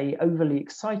from an overly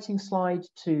exciting slide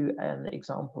to an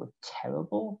example of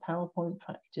terrible PowerPoint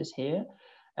practice here.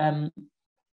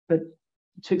 But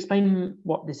to explain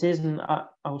what this is, and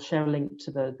I'll share a link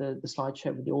to the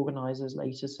slideshow with the organizers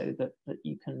later so that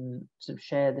you can sort of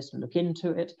share this and look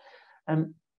into it.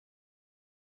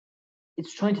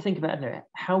 It's trying to think about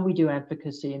how we do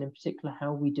advocacy, and in particular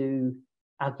how we do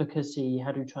advocacy,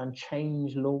 how do we try and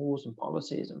change laws and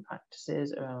policies and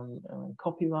practices around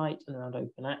copyright and around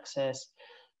open access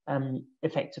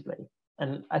effectively.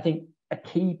 And I think a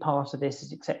key part of this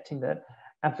is accepting that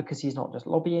advocacy is not just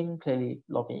lobbying. Clearly,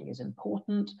 lobbying is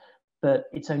important, but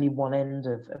it's only one end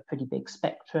of a pretty big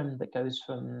spectrum that goes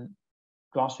from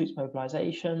grassroots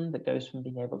mobilization, that goes from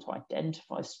being able to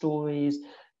identify stories,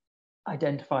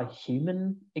 identify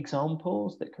human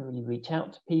examples that can really reach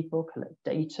out to people, collect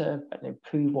data, and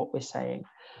prove what we're saying.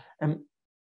 And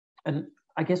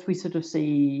I guess we sort of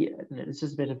see, this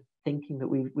is a bit of thinking that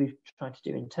we've tried to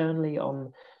do internally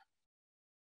on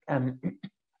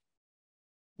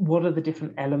what are the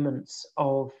different elements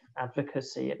of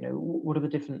advocacy, what are the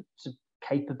different sort of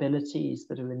capabilities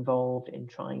that are involved in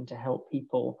trying to help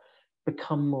people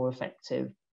become more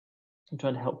effective, and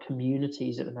trying to help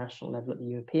communities at the national level, at the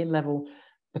European level,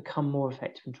 become more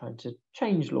effective in trying to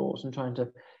change laws and trying to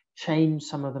change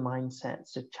some of the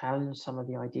mindsets, to challenge some of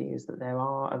the ideas that there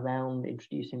are around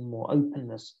introducing more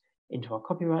openness into our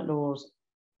copyright laws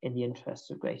in the interests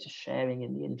of greater sharing,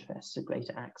 in the interests of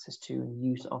greater access to and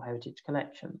use of heritage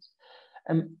collections.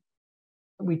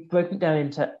 We've broken down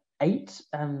into 8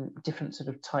 different sort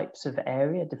of types of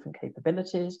area, different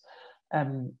capabilities.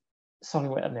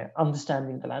 Starting with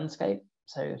understanding the landscape,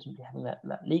 so simply having that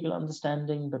legal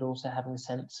understanding, but also having a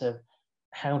sense of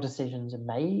how decisions are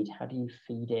made, how do you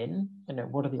feed in,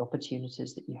 what are the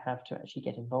opportunities that you have to actually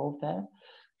get involved there.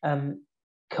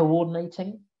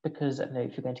 Coordinating, because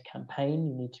if you're going to campaign,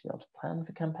 you need to be able to plan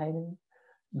for campaigning.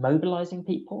 Mobilizing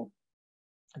people,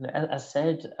 and as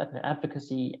said,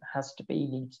 advocacy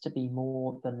needs to be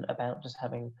more than about just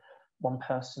having one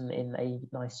person in a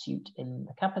nice suit in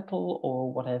the capital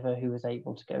or whatever who is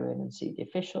able to go in and see the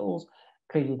officials.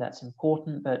 Clearly that's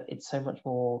important, but it's so much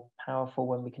more powerful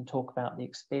when we can talk about the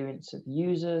experience of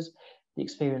users, the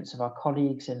experience of our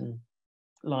colleagues in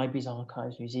libraries,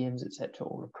 archives, museums, etc.,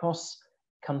 all across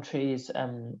countries,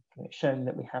 showing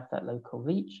that we have that local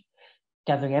reach.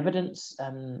 Gathering evidence,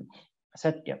 I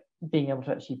said, being able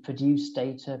to actually produce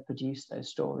data, produce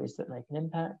those stories that make an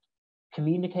impact,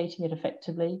 communicating it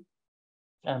effectively.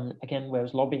 Again,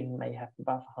 whereas lobbying may happen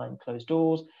behind closed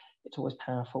doors, it's always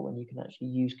powerful when you can actually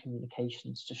use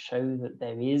communications to show that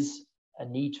there is a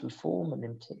need to reform, and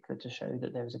in particular to show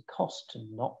that there is a cost to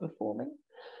not reforming.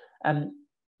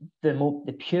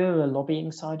 The purer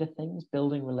lobbying side of things,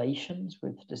 building relations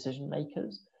with decision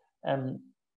makers,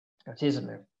 it is,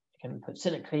 you can put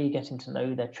cynically, getting to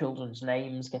know their children's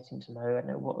names, getting to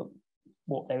know,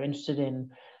 what they're interested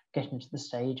in, getting to the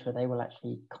stage where they will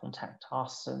actually contact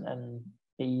us and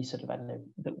be sort of,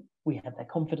 that we have their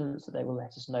confidence, that they will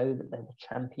let us know that they will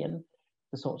champion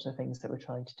the sorts of things that we're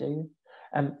trying to do.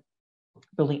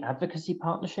 Building advocacy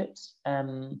partnerships,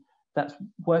 that's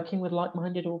working with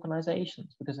like-minded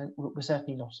organizations, because we're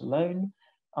certainly not alone.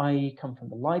 I come from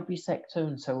the library sector,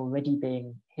 and so already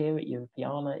being here at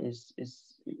Europeana it's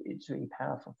a really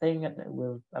powerful thing. And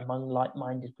we're among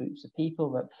like-minded groups of people,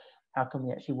 but how can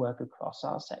we actually work across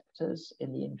our sectors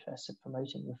in the interest of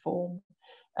promoting reform?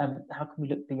 How can we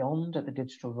look beyond at the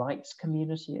digital rights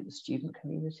community, at the student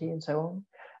community, and so on?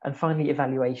 And finally,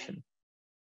 evaluation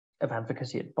of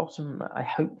advocacy at the bottom. I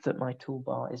hope that my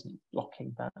toolbar isn't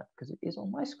blocking that, because it is on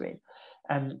my screen.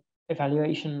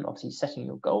 Evaluation, obviously setting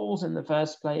your goals in the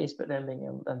first place, but then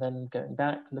and then going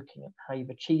back, looking at how you've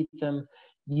achieved them,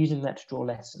 using that to draw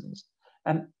lessons.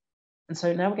 And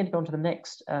so now we're going to go on to the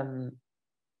next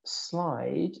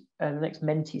slide, the next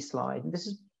Menti slide. And this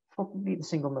is probably the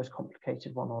single most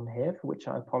complicated one on here, for which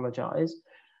I apologize,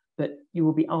 but you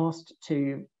will be asked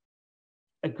to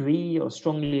agree or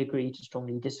strongly agree to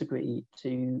strongly disagree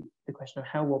to the question of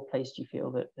how well placed you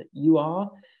feel that you are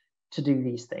to do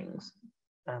these things.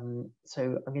 So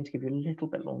I'm going to give you a little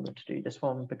bit longer to do this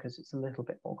one, because it's a little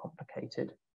bit more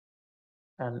complicated.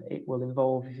 It will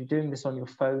involve, if you're doing this on your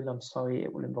phone, I'm sorry,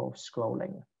 it will involve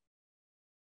scrolling.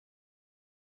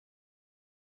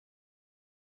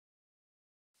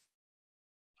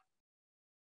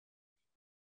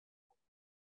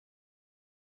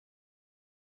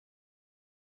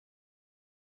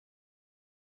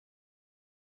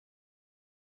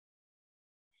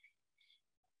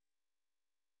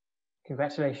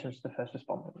 Congratulations to the first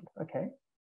respondent. Okay.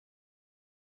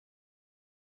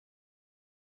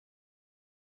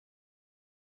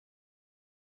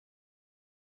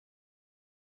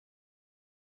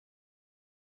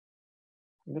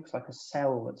 It looks like a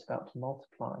cell that's about to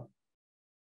multiply.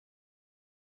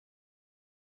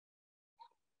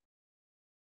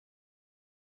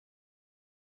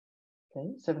 Okay,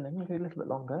 7, I'm going to do a little bit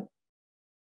longer.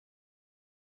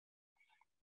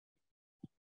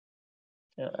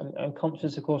 I'm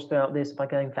conscious, of course, throughout this, by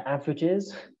going for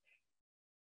averages,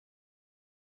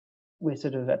 we're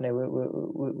sort of,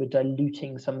 we're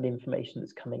diluting some of the information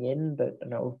that's coming in, but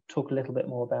I'll talk a little bit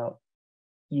more about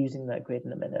using that grid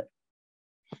in a minute.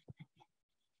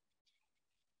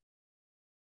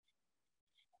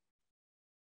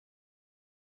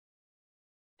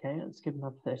 Okay, let's give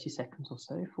another 30 seconds or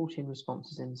so. 14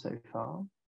 responses in so far.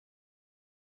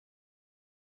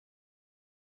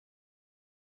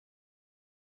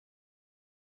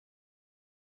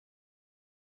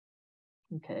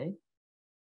 Okay,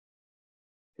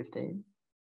 15.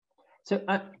 So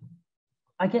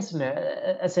I guess,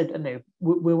 as I said,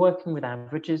 we're working with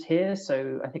averages here,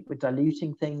 so I think we're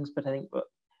diluting things, but I think we're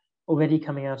already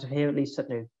coming out of here, at least,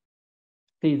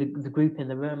 the group in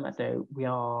the room, we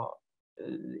are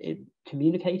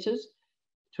communicators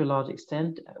to a large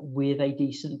extent with a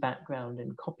decent background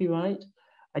in copyright.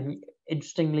 And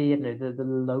interestingly, the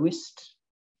lowest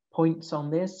points on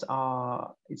this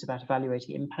are, it's about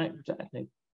evaluating impact.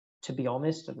 To be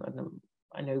honest,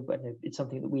 I know it's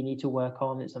something that we need to work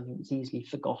on. It's something that's easily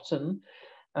forgotten.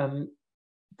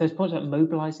 Those points about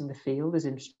mobilizing the field is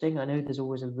interesting. I know there's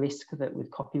always a risk that with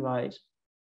copyright,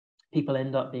 people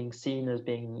end up being seen as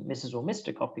being Mrs. or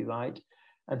Mr. Copyright,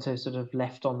 and so sort of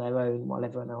left on their own while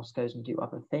everyone else goes and do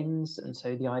other things. And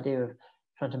so the idea of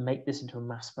trying to make this into a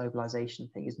mass mobilization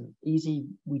thing isn't easy.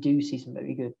 We do see some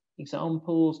very good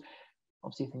examples.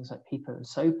 Obviously, things like PIPA and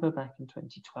SOPA back in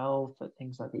 2012, but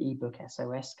things like the ebook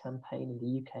SOS campaign in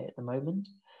the UK at the moment.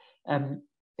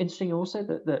 Interesting also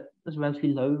that there's a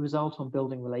relatively low result on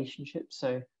building relationships.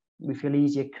 So we feel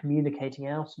easier communicating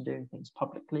out and doing things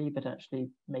publicly, but actually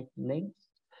making links.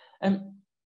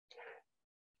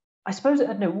 I suppose,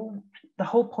 the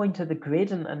whole point of the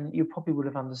grid, and you probably would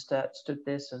have understood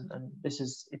this, and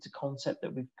it's a concept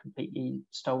that we've completely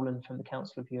stolen from the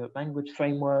Council of Europe Language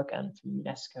Framework and from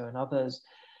UNESCO and others,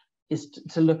 is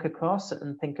to look across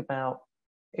and think about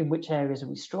in which areas are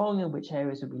we strong and which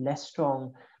areas are we less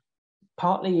strong,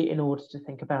 partly in order to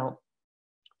think about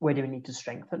where do we need to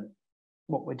strengthen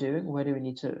what we're doing, where do we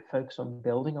need to focus on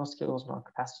building our skills and our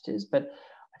capacities, but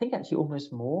I think actually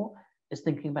almost more is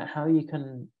thinking about how you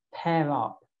can pair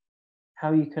up,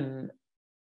 how you can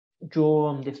draw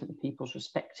on different people's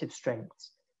respective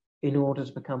strengths in order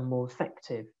to become more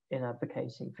effective in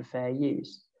advocating for fair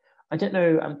use. I don't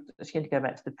know, I'm just going to go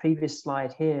back to the previous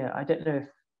slide here. I don't know if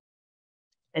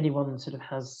anyone sort of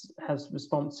has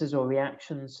responses or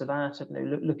reactions to that. I don't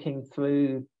know, looking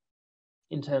through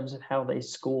in terms of how they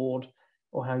scored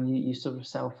or how you sort of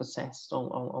self-assessed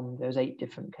on those 8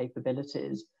 different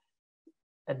capabilities.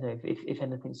 I don't know if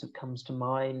anything sort of comes to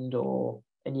mind, or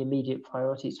any immediate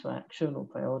priorities for action or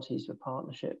priorities for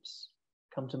partnerships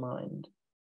come to mind.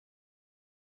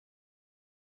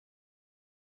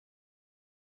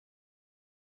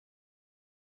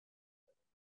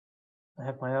 I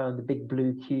have my own, the big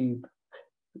blue cube,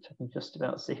 which I can just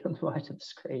about see on the right of the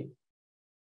screen.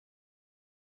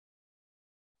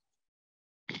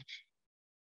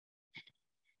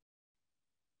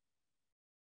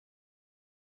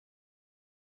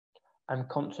 I'm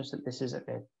conscious that this is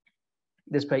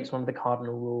this breaks one of the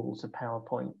cardinal rules of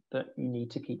PowerPoint, that you need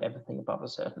to keep everything above a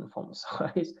certain font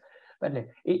size. But no,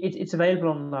 it's available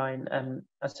online.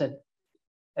 I said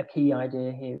a key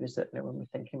idea here is that when we're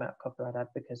thinking about copyright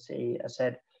advocacy, I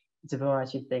said it's a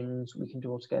variety of things we can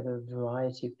draw together, a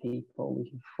variety of people. We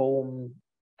can form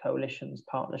coalitions,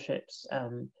 partnerships,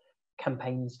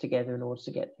 campaigns together in order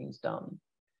to get things done.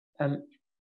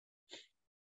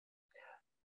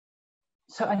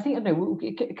 So I think,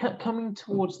 coming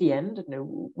towards the end,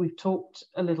 we've talked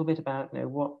a little bit about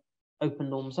what open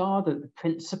norms are, the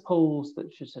principles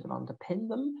that should sort of underpin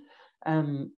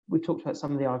them. We've talked about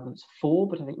some of the arguments for,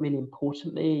 but I think really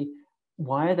importantly,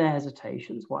 why are there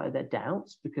hesitations? Why are there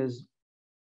doubts? Because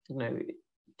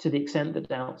to the extent that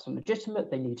doubts are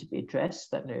legitimate, they need to be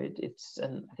addressed. That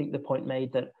and I think the point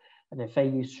made that fair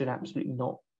use should absolutely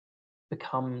not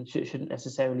shouldn't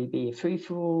necessarily be a free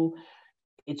for all.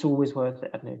 It's always worth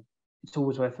it's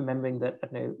always worth remembering that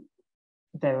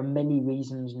there are many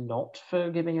reasons not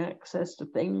for giving access to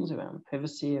things, around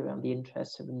privacy, around the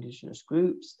interests of Indigenous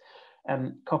groups.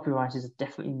 Copyright is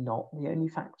definitely not the only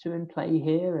factor in play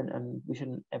here, and we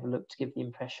shouldn't ever look to give the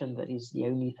impression that is the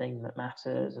only thing that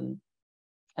matters.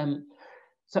 And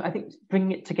so I think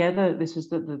bringing it together, this is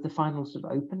the final sort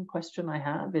of open question I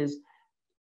have is,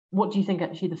 what do you think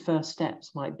actually the first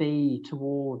steps might be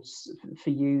towards, for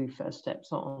you, first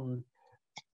steps on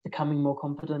becoming more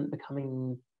confident,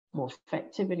 becoming more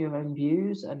effective in your own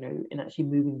views, and in actually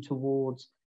moving towards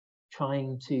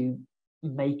trying to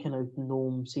make an open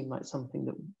norm seem like something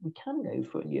that we can go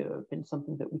for in Europe, and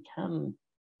something that we can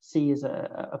see as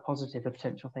a positive, a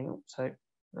potential thing. So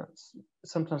that's,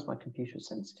 sometimes my computer is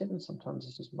sensitive and sometimes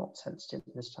it's just not sensitive.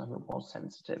 This time it was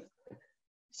sensitive.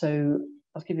 So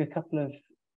I'll give you a couple of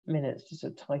minutes to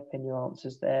sort of type in your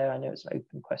answers there. I know it's an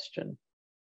open question.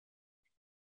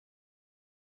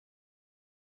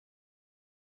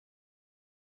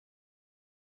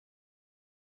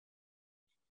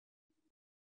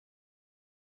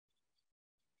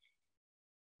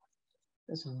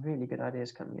 There's some really good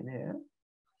ideas coming in here.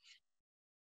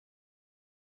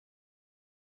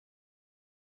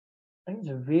 I think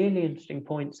there's really interesting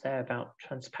points there about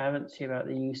transparency, about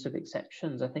the use of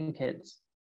exceptions. I think it's,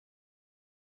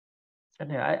 I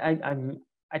know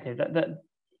that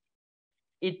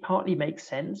it partly makes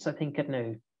sense. I think,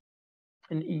 and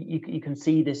you can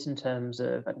see this in terms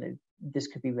of, this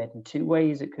could be read in 2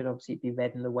 ways. It could obviously be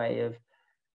read in the way of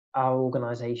our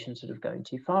organization sort of going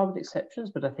too far with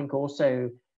exceptions, but I think also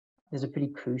there's a pretty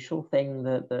crucial thing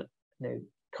that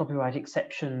copyright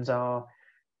exceptions are,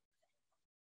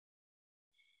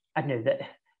 that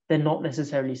they're not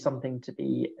necessarily something to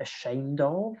be ashamed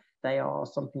of. They are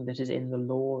something that is in the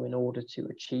law in order to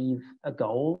achieve a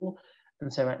goal.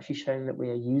 And so actually showing that we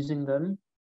are using them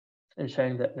and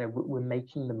showing that we're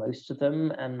making the most of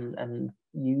them, and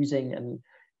using and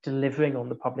delivering on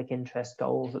the public interest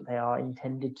goals that they are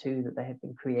intended to, that they have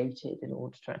been created in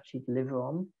order to actually deliver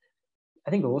on. I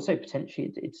think also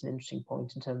potentially it's an interesting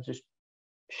point in terms of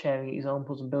sharing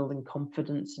examples and building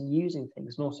confidence in using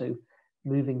things, and also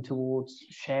moving towards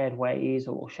shared ways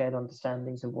or shared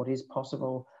understandings of what is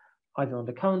possible, either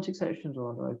under current exceptions or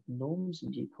under open norms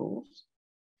in due course.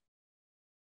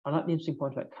 I like the interesting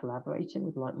point about collaborating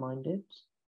with like-minded.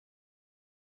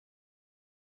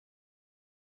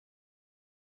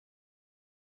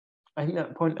 I think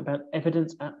that point about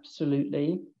evidence,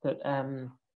 absolutely, that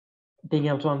being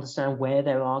able to understand where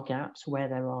there are gaps, where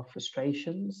there are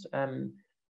frustrations.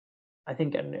 I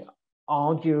think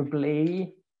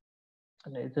arguably,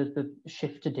 the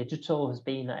shift to digital has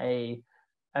been a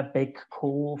big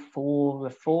call for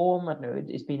reform.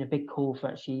 It's been a big call for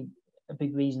actually a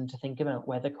big reason to think about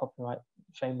whether copyright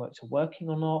frameworks are working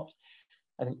or not.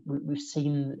 I think we've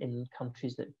seen in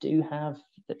countries that do have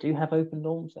open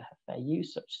norms, that have fair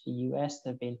use, such as the US.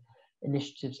 There have been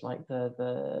initiatives like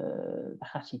the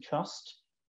Hattie Trust,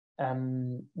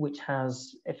 which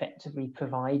has effectively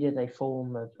provided a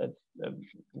form of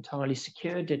entirely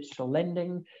secure digital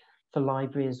lending for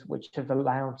libraries, which have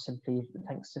allowed, simply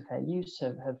thanks to fair use,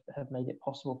 have made it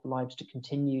possible for libraries to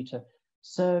continue to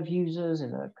serve users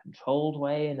in a controlled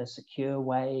way, in a secure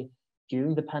way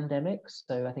during the pandemic.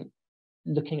 So I think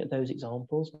looking at those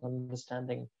examples and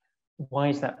understanding why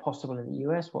is that possible in the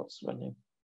US, what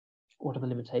are the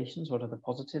limitations, what are the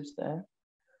positives there?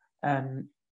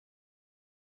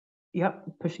 Yeah,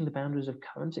 pushing the boundaries of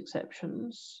current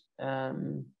exceptions.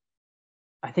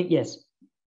 I think, yes,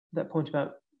 that point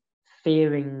about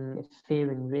fearing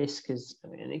risk is,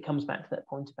 it comes back to that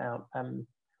point about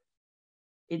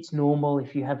it's normal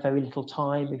if you have very little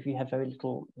time, if you have very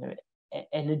little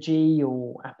energy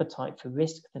or appetite for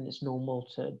risk, then it's normal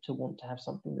to want to have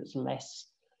something that's less.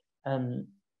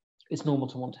 It's normal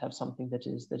to want to have something that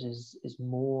is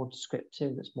more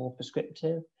descriptive, that's more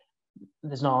prescriptive.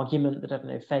 There's an argument that, I don't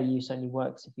know, fair use only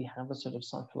works if you have a sort of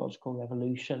psychological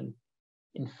revolution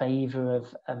in favor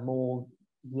of a more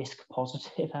risk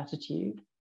positive attitude.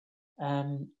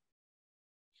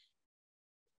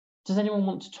 Does anyone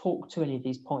want to talk to any of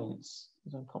these points?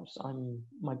 Because I'm conscious,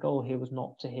 my goal here was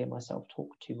not to hear myself talk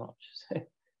too much. So.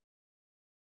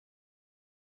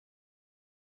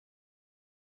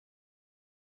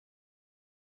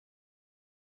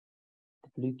 The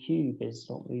blue cube is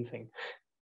not moving.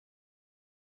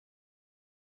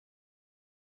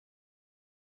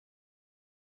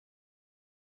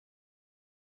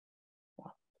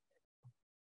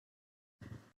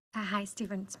 Hi,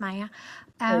 Stephen, it's Maya.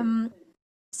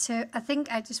 So I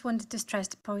think I just wanted to stress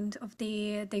the point of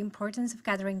the importance of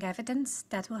gathering evidence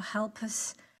that will help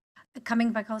us.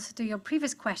 Coming back also to your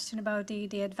previous question about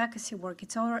the advocacy work,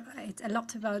 it's a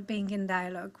lot about being in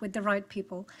dialogue with the right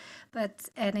people,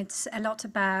 and it's a lot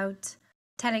about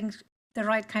telling the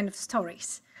right kind of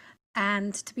stories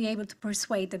and to be able to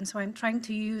persuade them. So I'm trying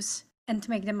to use, and to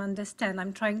make them understand,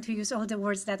 I'm trying to use all the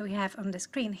words that we have on the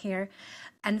screen here.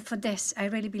 And for this, I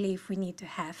really believe we need to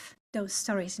have those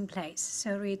stories in place.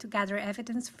 So really to gather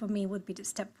evidence for me would be the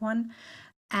step one.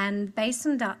 And based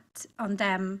on that, on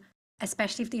them,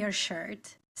 especially if they are shared,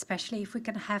 especially if we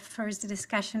can have first the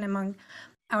discussion among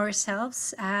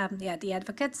ourselves, the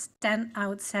advocates, then I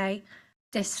would say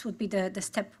this would be the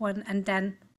step one, and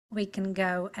then we can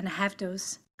go and have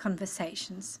those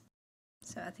conversations.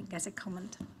 So I think as a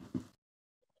comment.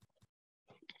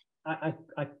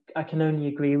 I can only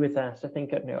agree with that. I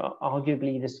think,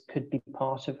 arguably this could be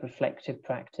part of reflective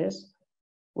practice,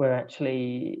 where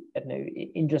actually,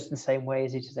 in just the same way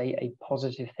as it is a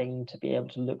positive thing to be able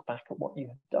to look back at what you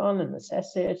have done and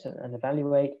assess it and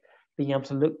evaluate, being able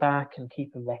to look back and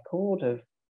keep a record of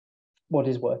what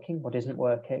is working, what isn't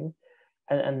working,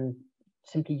 and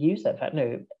simply use that fact.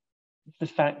 The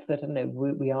fact that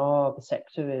we are, the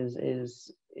sector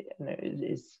is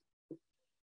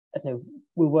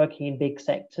we're working in big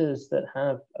sectors that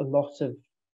have a lot of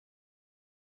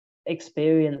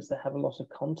experience, that have a lot of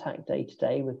contact day to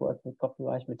day with working with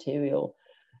copyright material.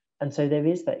 And so there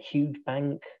is that huge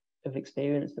bank of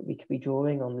experience that we could be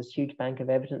drawing on, this huge bank of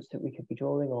evidence that we could be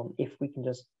drawing on, if we can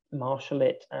just marshal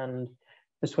it and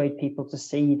persuade people to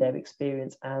see their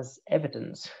experience as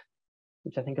evidence,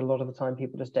 which I think a lot of the time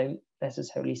people just don't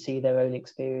necessarily see their own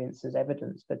experience as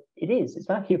evidence, but it's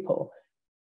valuable.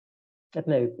 I don't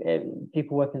know,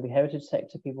 people working in the heritage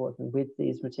sector, people working with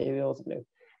these materials,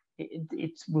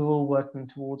 we're all working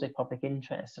towards a public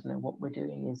interest. What we're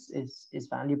doing is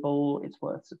valuable, it's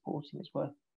worth supporting, it's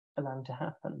worth allowing to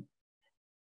happen.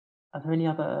 Are there any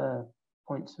other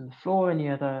points on the floor, any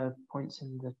other points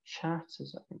in the chat?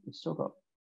 As I think we've still got.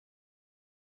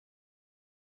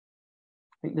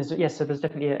 I think there's, so there's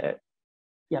definitely a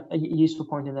useful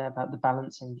point in there about the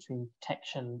balancing between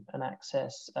protection and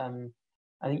access.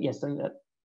 I think, yes, I think that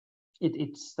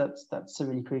that's a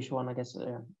really crucial one. I guess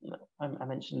I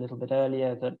mentioned a little bit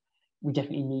earlier that we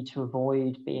definitely need to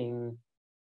avoid being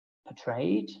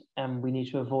portrayed, and we need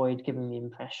to avoid giving the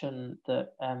impression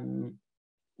that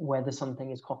whether something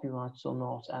is copyrighted or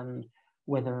not, and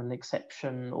whether an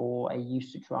exception or a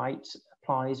usage right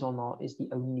applies or not, is the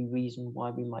only reason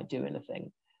why we might do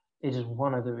anything. It is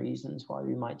one of the reasons why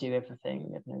we might do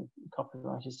everything.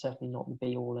 Copyright is certainly not the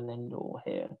be all and end all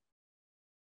here.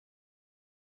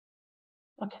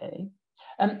 Okay,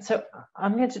 so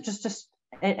I'm going to just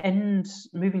end,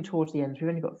 moving towards the end. We've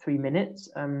only got 3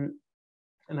 minutes, and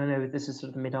I know this is sort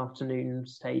of the mid-afternoon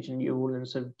stage, and you're all in a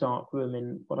sort of dark room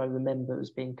in what I remember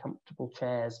as being comfortable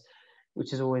chairs,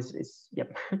 which is always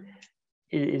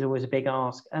is always a big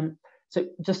ask. So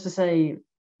just to say,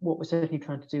 what we're certainly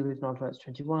trying to do with Knowledge Rights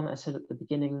 21, I said at the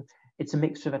beginning, it's a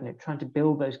mixture of trying to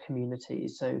build those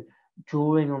communities. So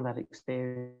drawing on that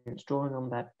experience, drawing on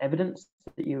that evidence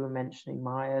that you were mentioning,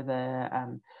 Maya,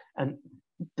 there, and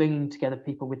bringing together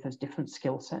people with those different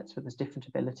skill sets, with those different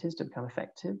abilities to become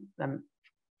effective.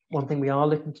 One thing we are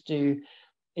looking to do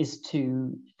is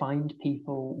to find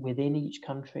people within each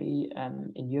country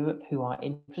in Europe who are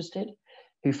interested,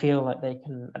 who feel like they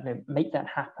can, I don't know, make that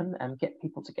happen and get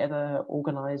people together,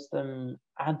 organize them,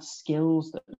 add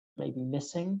skills that may be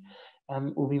missing.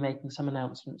 We'll be making some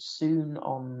announcements soon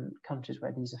on countries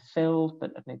where these are filled,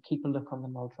 but I don't know, keep a look on the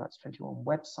Mold Rights 21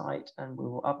 website and we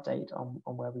will update on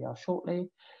where we are shortly.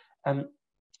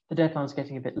 The deadline's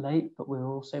getting a bit late, but we're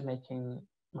also making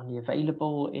money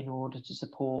available in order to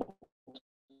support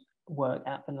work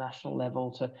at the national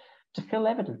level to fill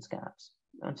evidence gaps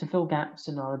and to fill gaps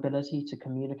in our ability to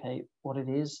communicate what it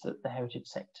is that the heritage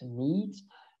sector needs.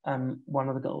 One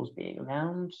of the goals being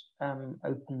around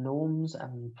open norms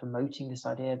and promoting this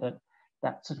idea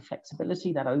that sort of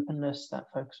flexibility, that openness,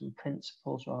 that focus on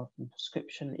principles rather than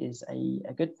prescription is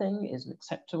a good thing, is an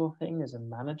acceptable thing, is a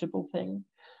manageable thing.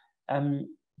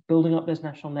 Building up those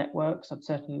national networks, I'd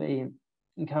certainly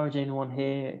encourage anyone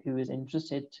here who is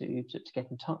interested to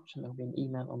get in touch, and there'll be an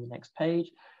email on the next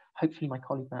page. Hopefully my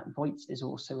colleague Matt Voigt is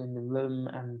also in the room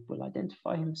and will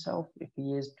identify himself. If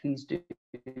he is, please do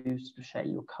share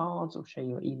your cards or share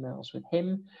your emails with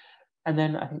him. And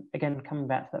then I think, again, coming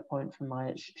back to that point from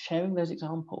Maya, sharing those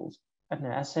examples. I don't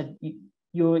know, as I said,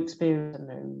 your experience, I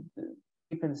know, the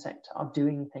people in the sector are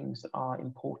doing things that are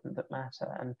important, that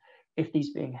matter. And if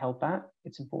these are being held back,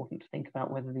 it's important to think about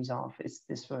whether these are, is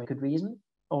this for a good reason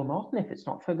or not? And if it's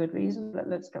not for a good reason,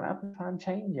 let's go out and try and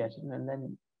change it, and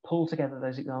then pull together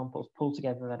those examples, pull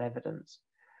together that evidence.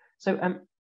 So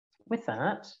with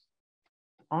that,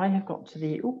 I have got to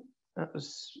the, I've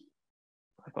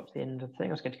got to the end of the thing.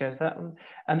 I was going to go with that one.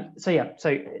 So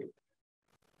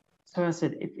I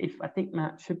said, if I think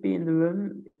Matt should be in the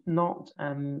room, if not,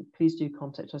 please do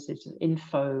contact us. It's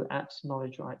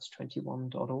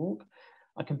info@knowledgerights21.org.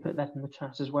 I can put that in the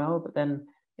chat as well. But then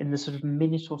in the sort of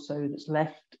minute or so that's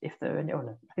left, if there are any, oh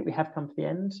no, I think we have come to the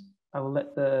end. I will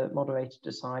let the moderator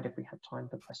decide if we have time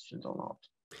for questions or not.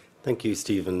 Thank you,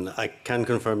 Stephen. I can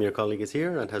confirm your colleague is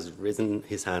here and has risen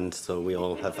his hand, so we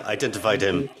all have identified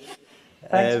him.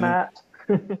 Thanks, Matt.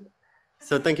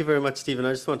 So thank you very much, Stephen.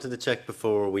 I just wanted to check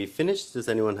before we finish. Does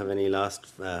anyone have any last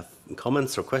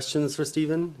comments or questions for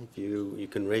Stephen? If you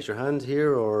can raise your hand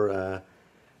here or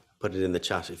put it in the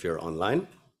chat if you're online.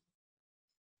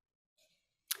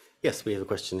 Yes, we have a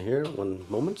question here. One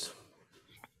moment.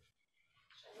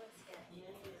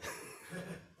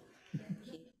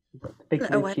 Big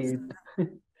cube.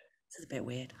 This is a bit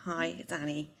weird. Hi, it's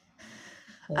Annie.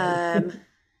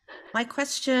 My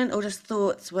question or just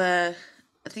thoughts were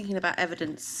thinking about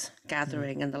evidence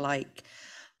gathering and the like.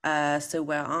 So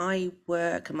where I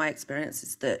work and my experience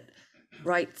is that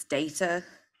rights data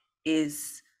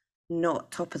is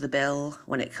not top of the bill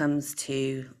when it comes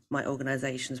to my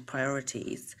organization's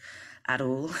priorities at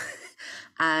all.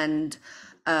 And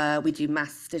we do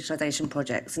mass digitalization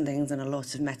projects and things, and a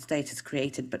lot of metadata is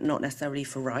created, but not necessarily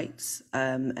for rights.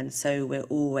 And so we're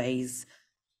always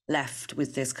left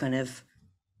with this kind of,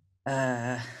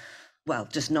 well,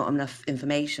 just not enough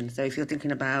information. So if you're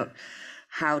thinking about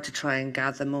how to try and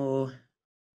gather more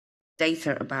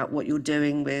data about what you're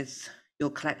doing with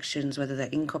your collections, whether they're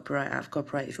in copyright, out of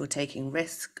copyright, if you're taking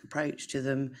risk approach to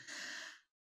them,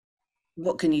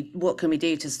 what can we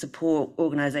do to support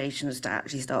organizations to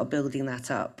actually start building that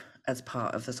up as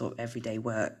part of the sort of everyday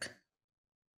work?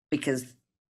 Because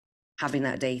having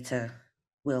that data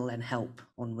will then help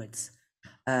onwards.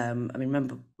 I mean,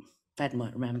 remember, Fed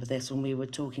might remember this when we were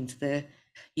talking to the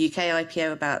UK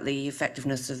IPO about the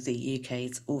effectiveness of the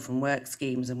UK's orphan work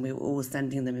schemes, and we were all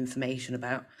sending them information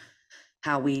about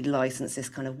how we license this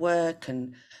kind of work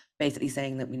and basically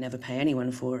saying that we never pay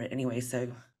anyone for it anyway. So,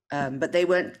 but they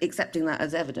weren't accepting that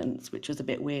as evidence, which was a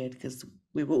bit weird because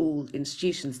we were all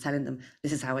institutions telling them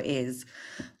this is how it is,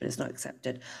 but it's not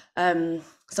accepted.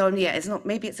 So yeah, it's not,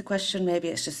 maybe it's a question, maybe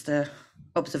it's just a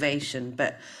observation,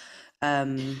 but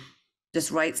just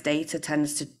rights data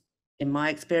tends to, in my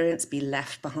experience, be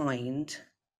left behind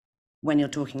when you're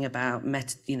talking about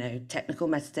technical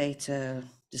metadata,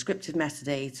 descriptive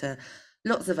metadata,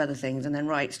 lots of other things, and then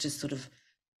rights just sort of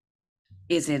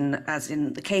is as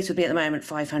in the case with me at the moment,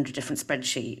 500 different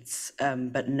spreadsheets,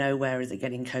 but nowhere is it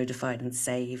getting codified and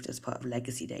saved as part of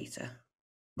legacy data.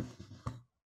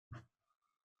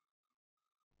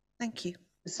 Thank you.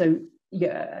 So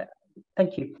yeah,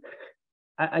 thank you.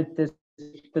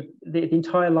 The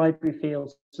entire library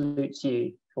field salutes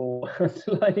you for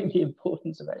underlining the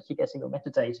importance of actually getting your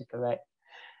metadata correct.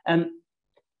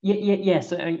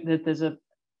 Yes, I mean, there's a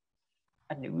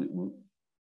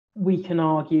we can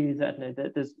argue that,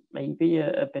 that there's maybe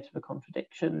a bit of a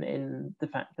contradiction in the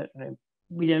fact that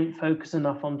we don't focus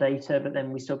enough on data, but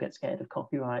then we still get scared of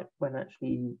copyright, when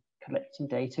actually collecting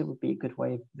data would be a good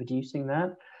way of reducing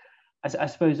that. I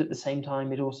suppose at the same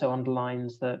time, it also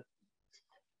underlines that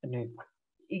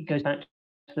it goes back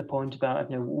to the point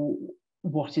about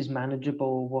what is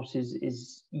manageable, what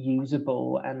is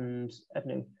usable, and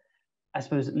I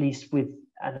suppose at least with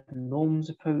a norms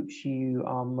approach, you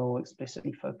are more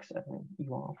explicitly focused.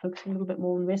 You are focusing a little bit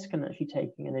more on risk and actually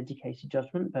taking an educated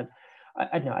judgment. But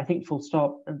I think full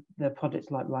stop. There are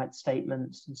projects like Right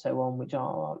Statements and so on, which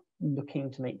are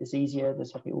looking to make this easier.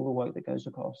 There's certainly all the work that goes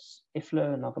across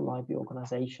IFLA and other library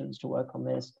organisations to work on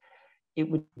this. It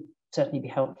would certainly be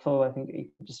helpful. I think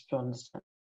just for understanding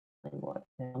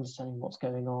what's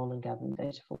going on and gathering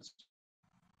data for.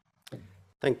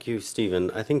 Thank you, Stephen.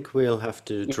 I think we'll have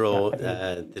to draw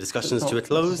the discussions to a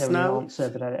close now. Answer,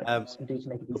 but I do to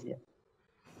make it easier.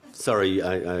 Sorry,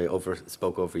 I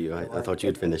spoke over you. I thought you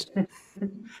had finished.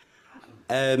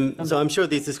 So I'm sure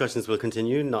these discussions will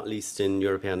continue, not least in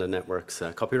Europeana Network's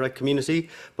copyright community.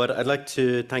 But I'd like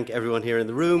to thank everyone here in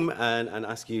the room and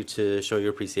ask you to show your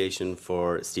appreciation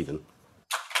for Stephen.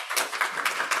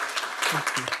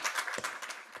 Thank you.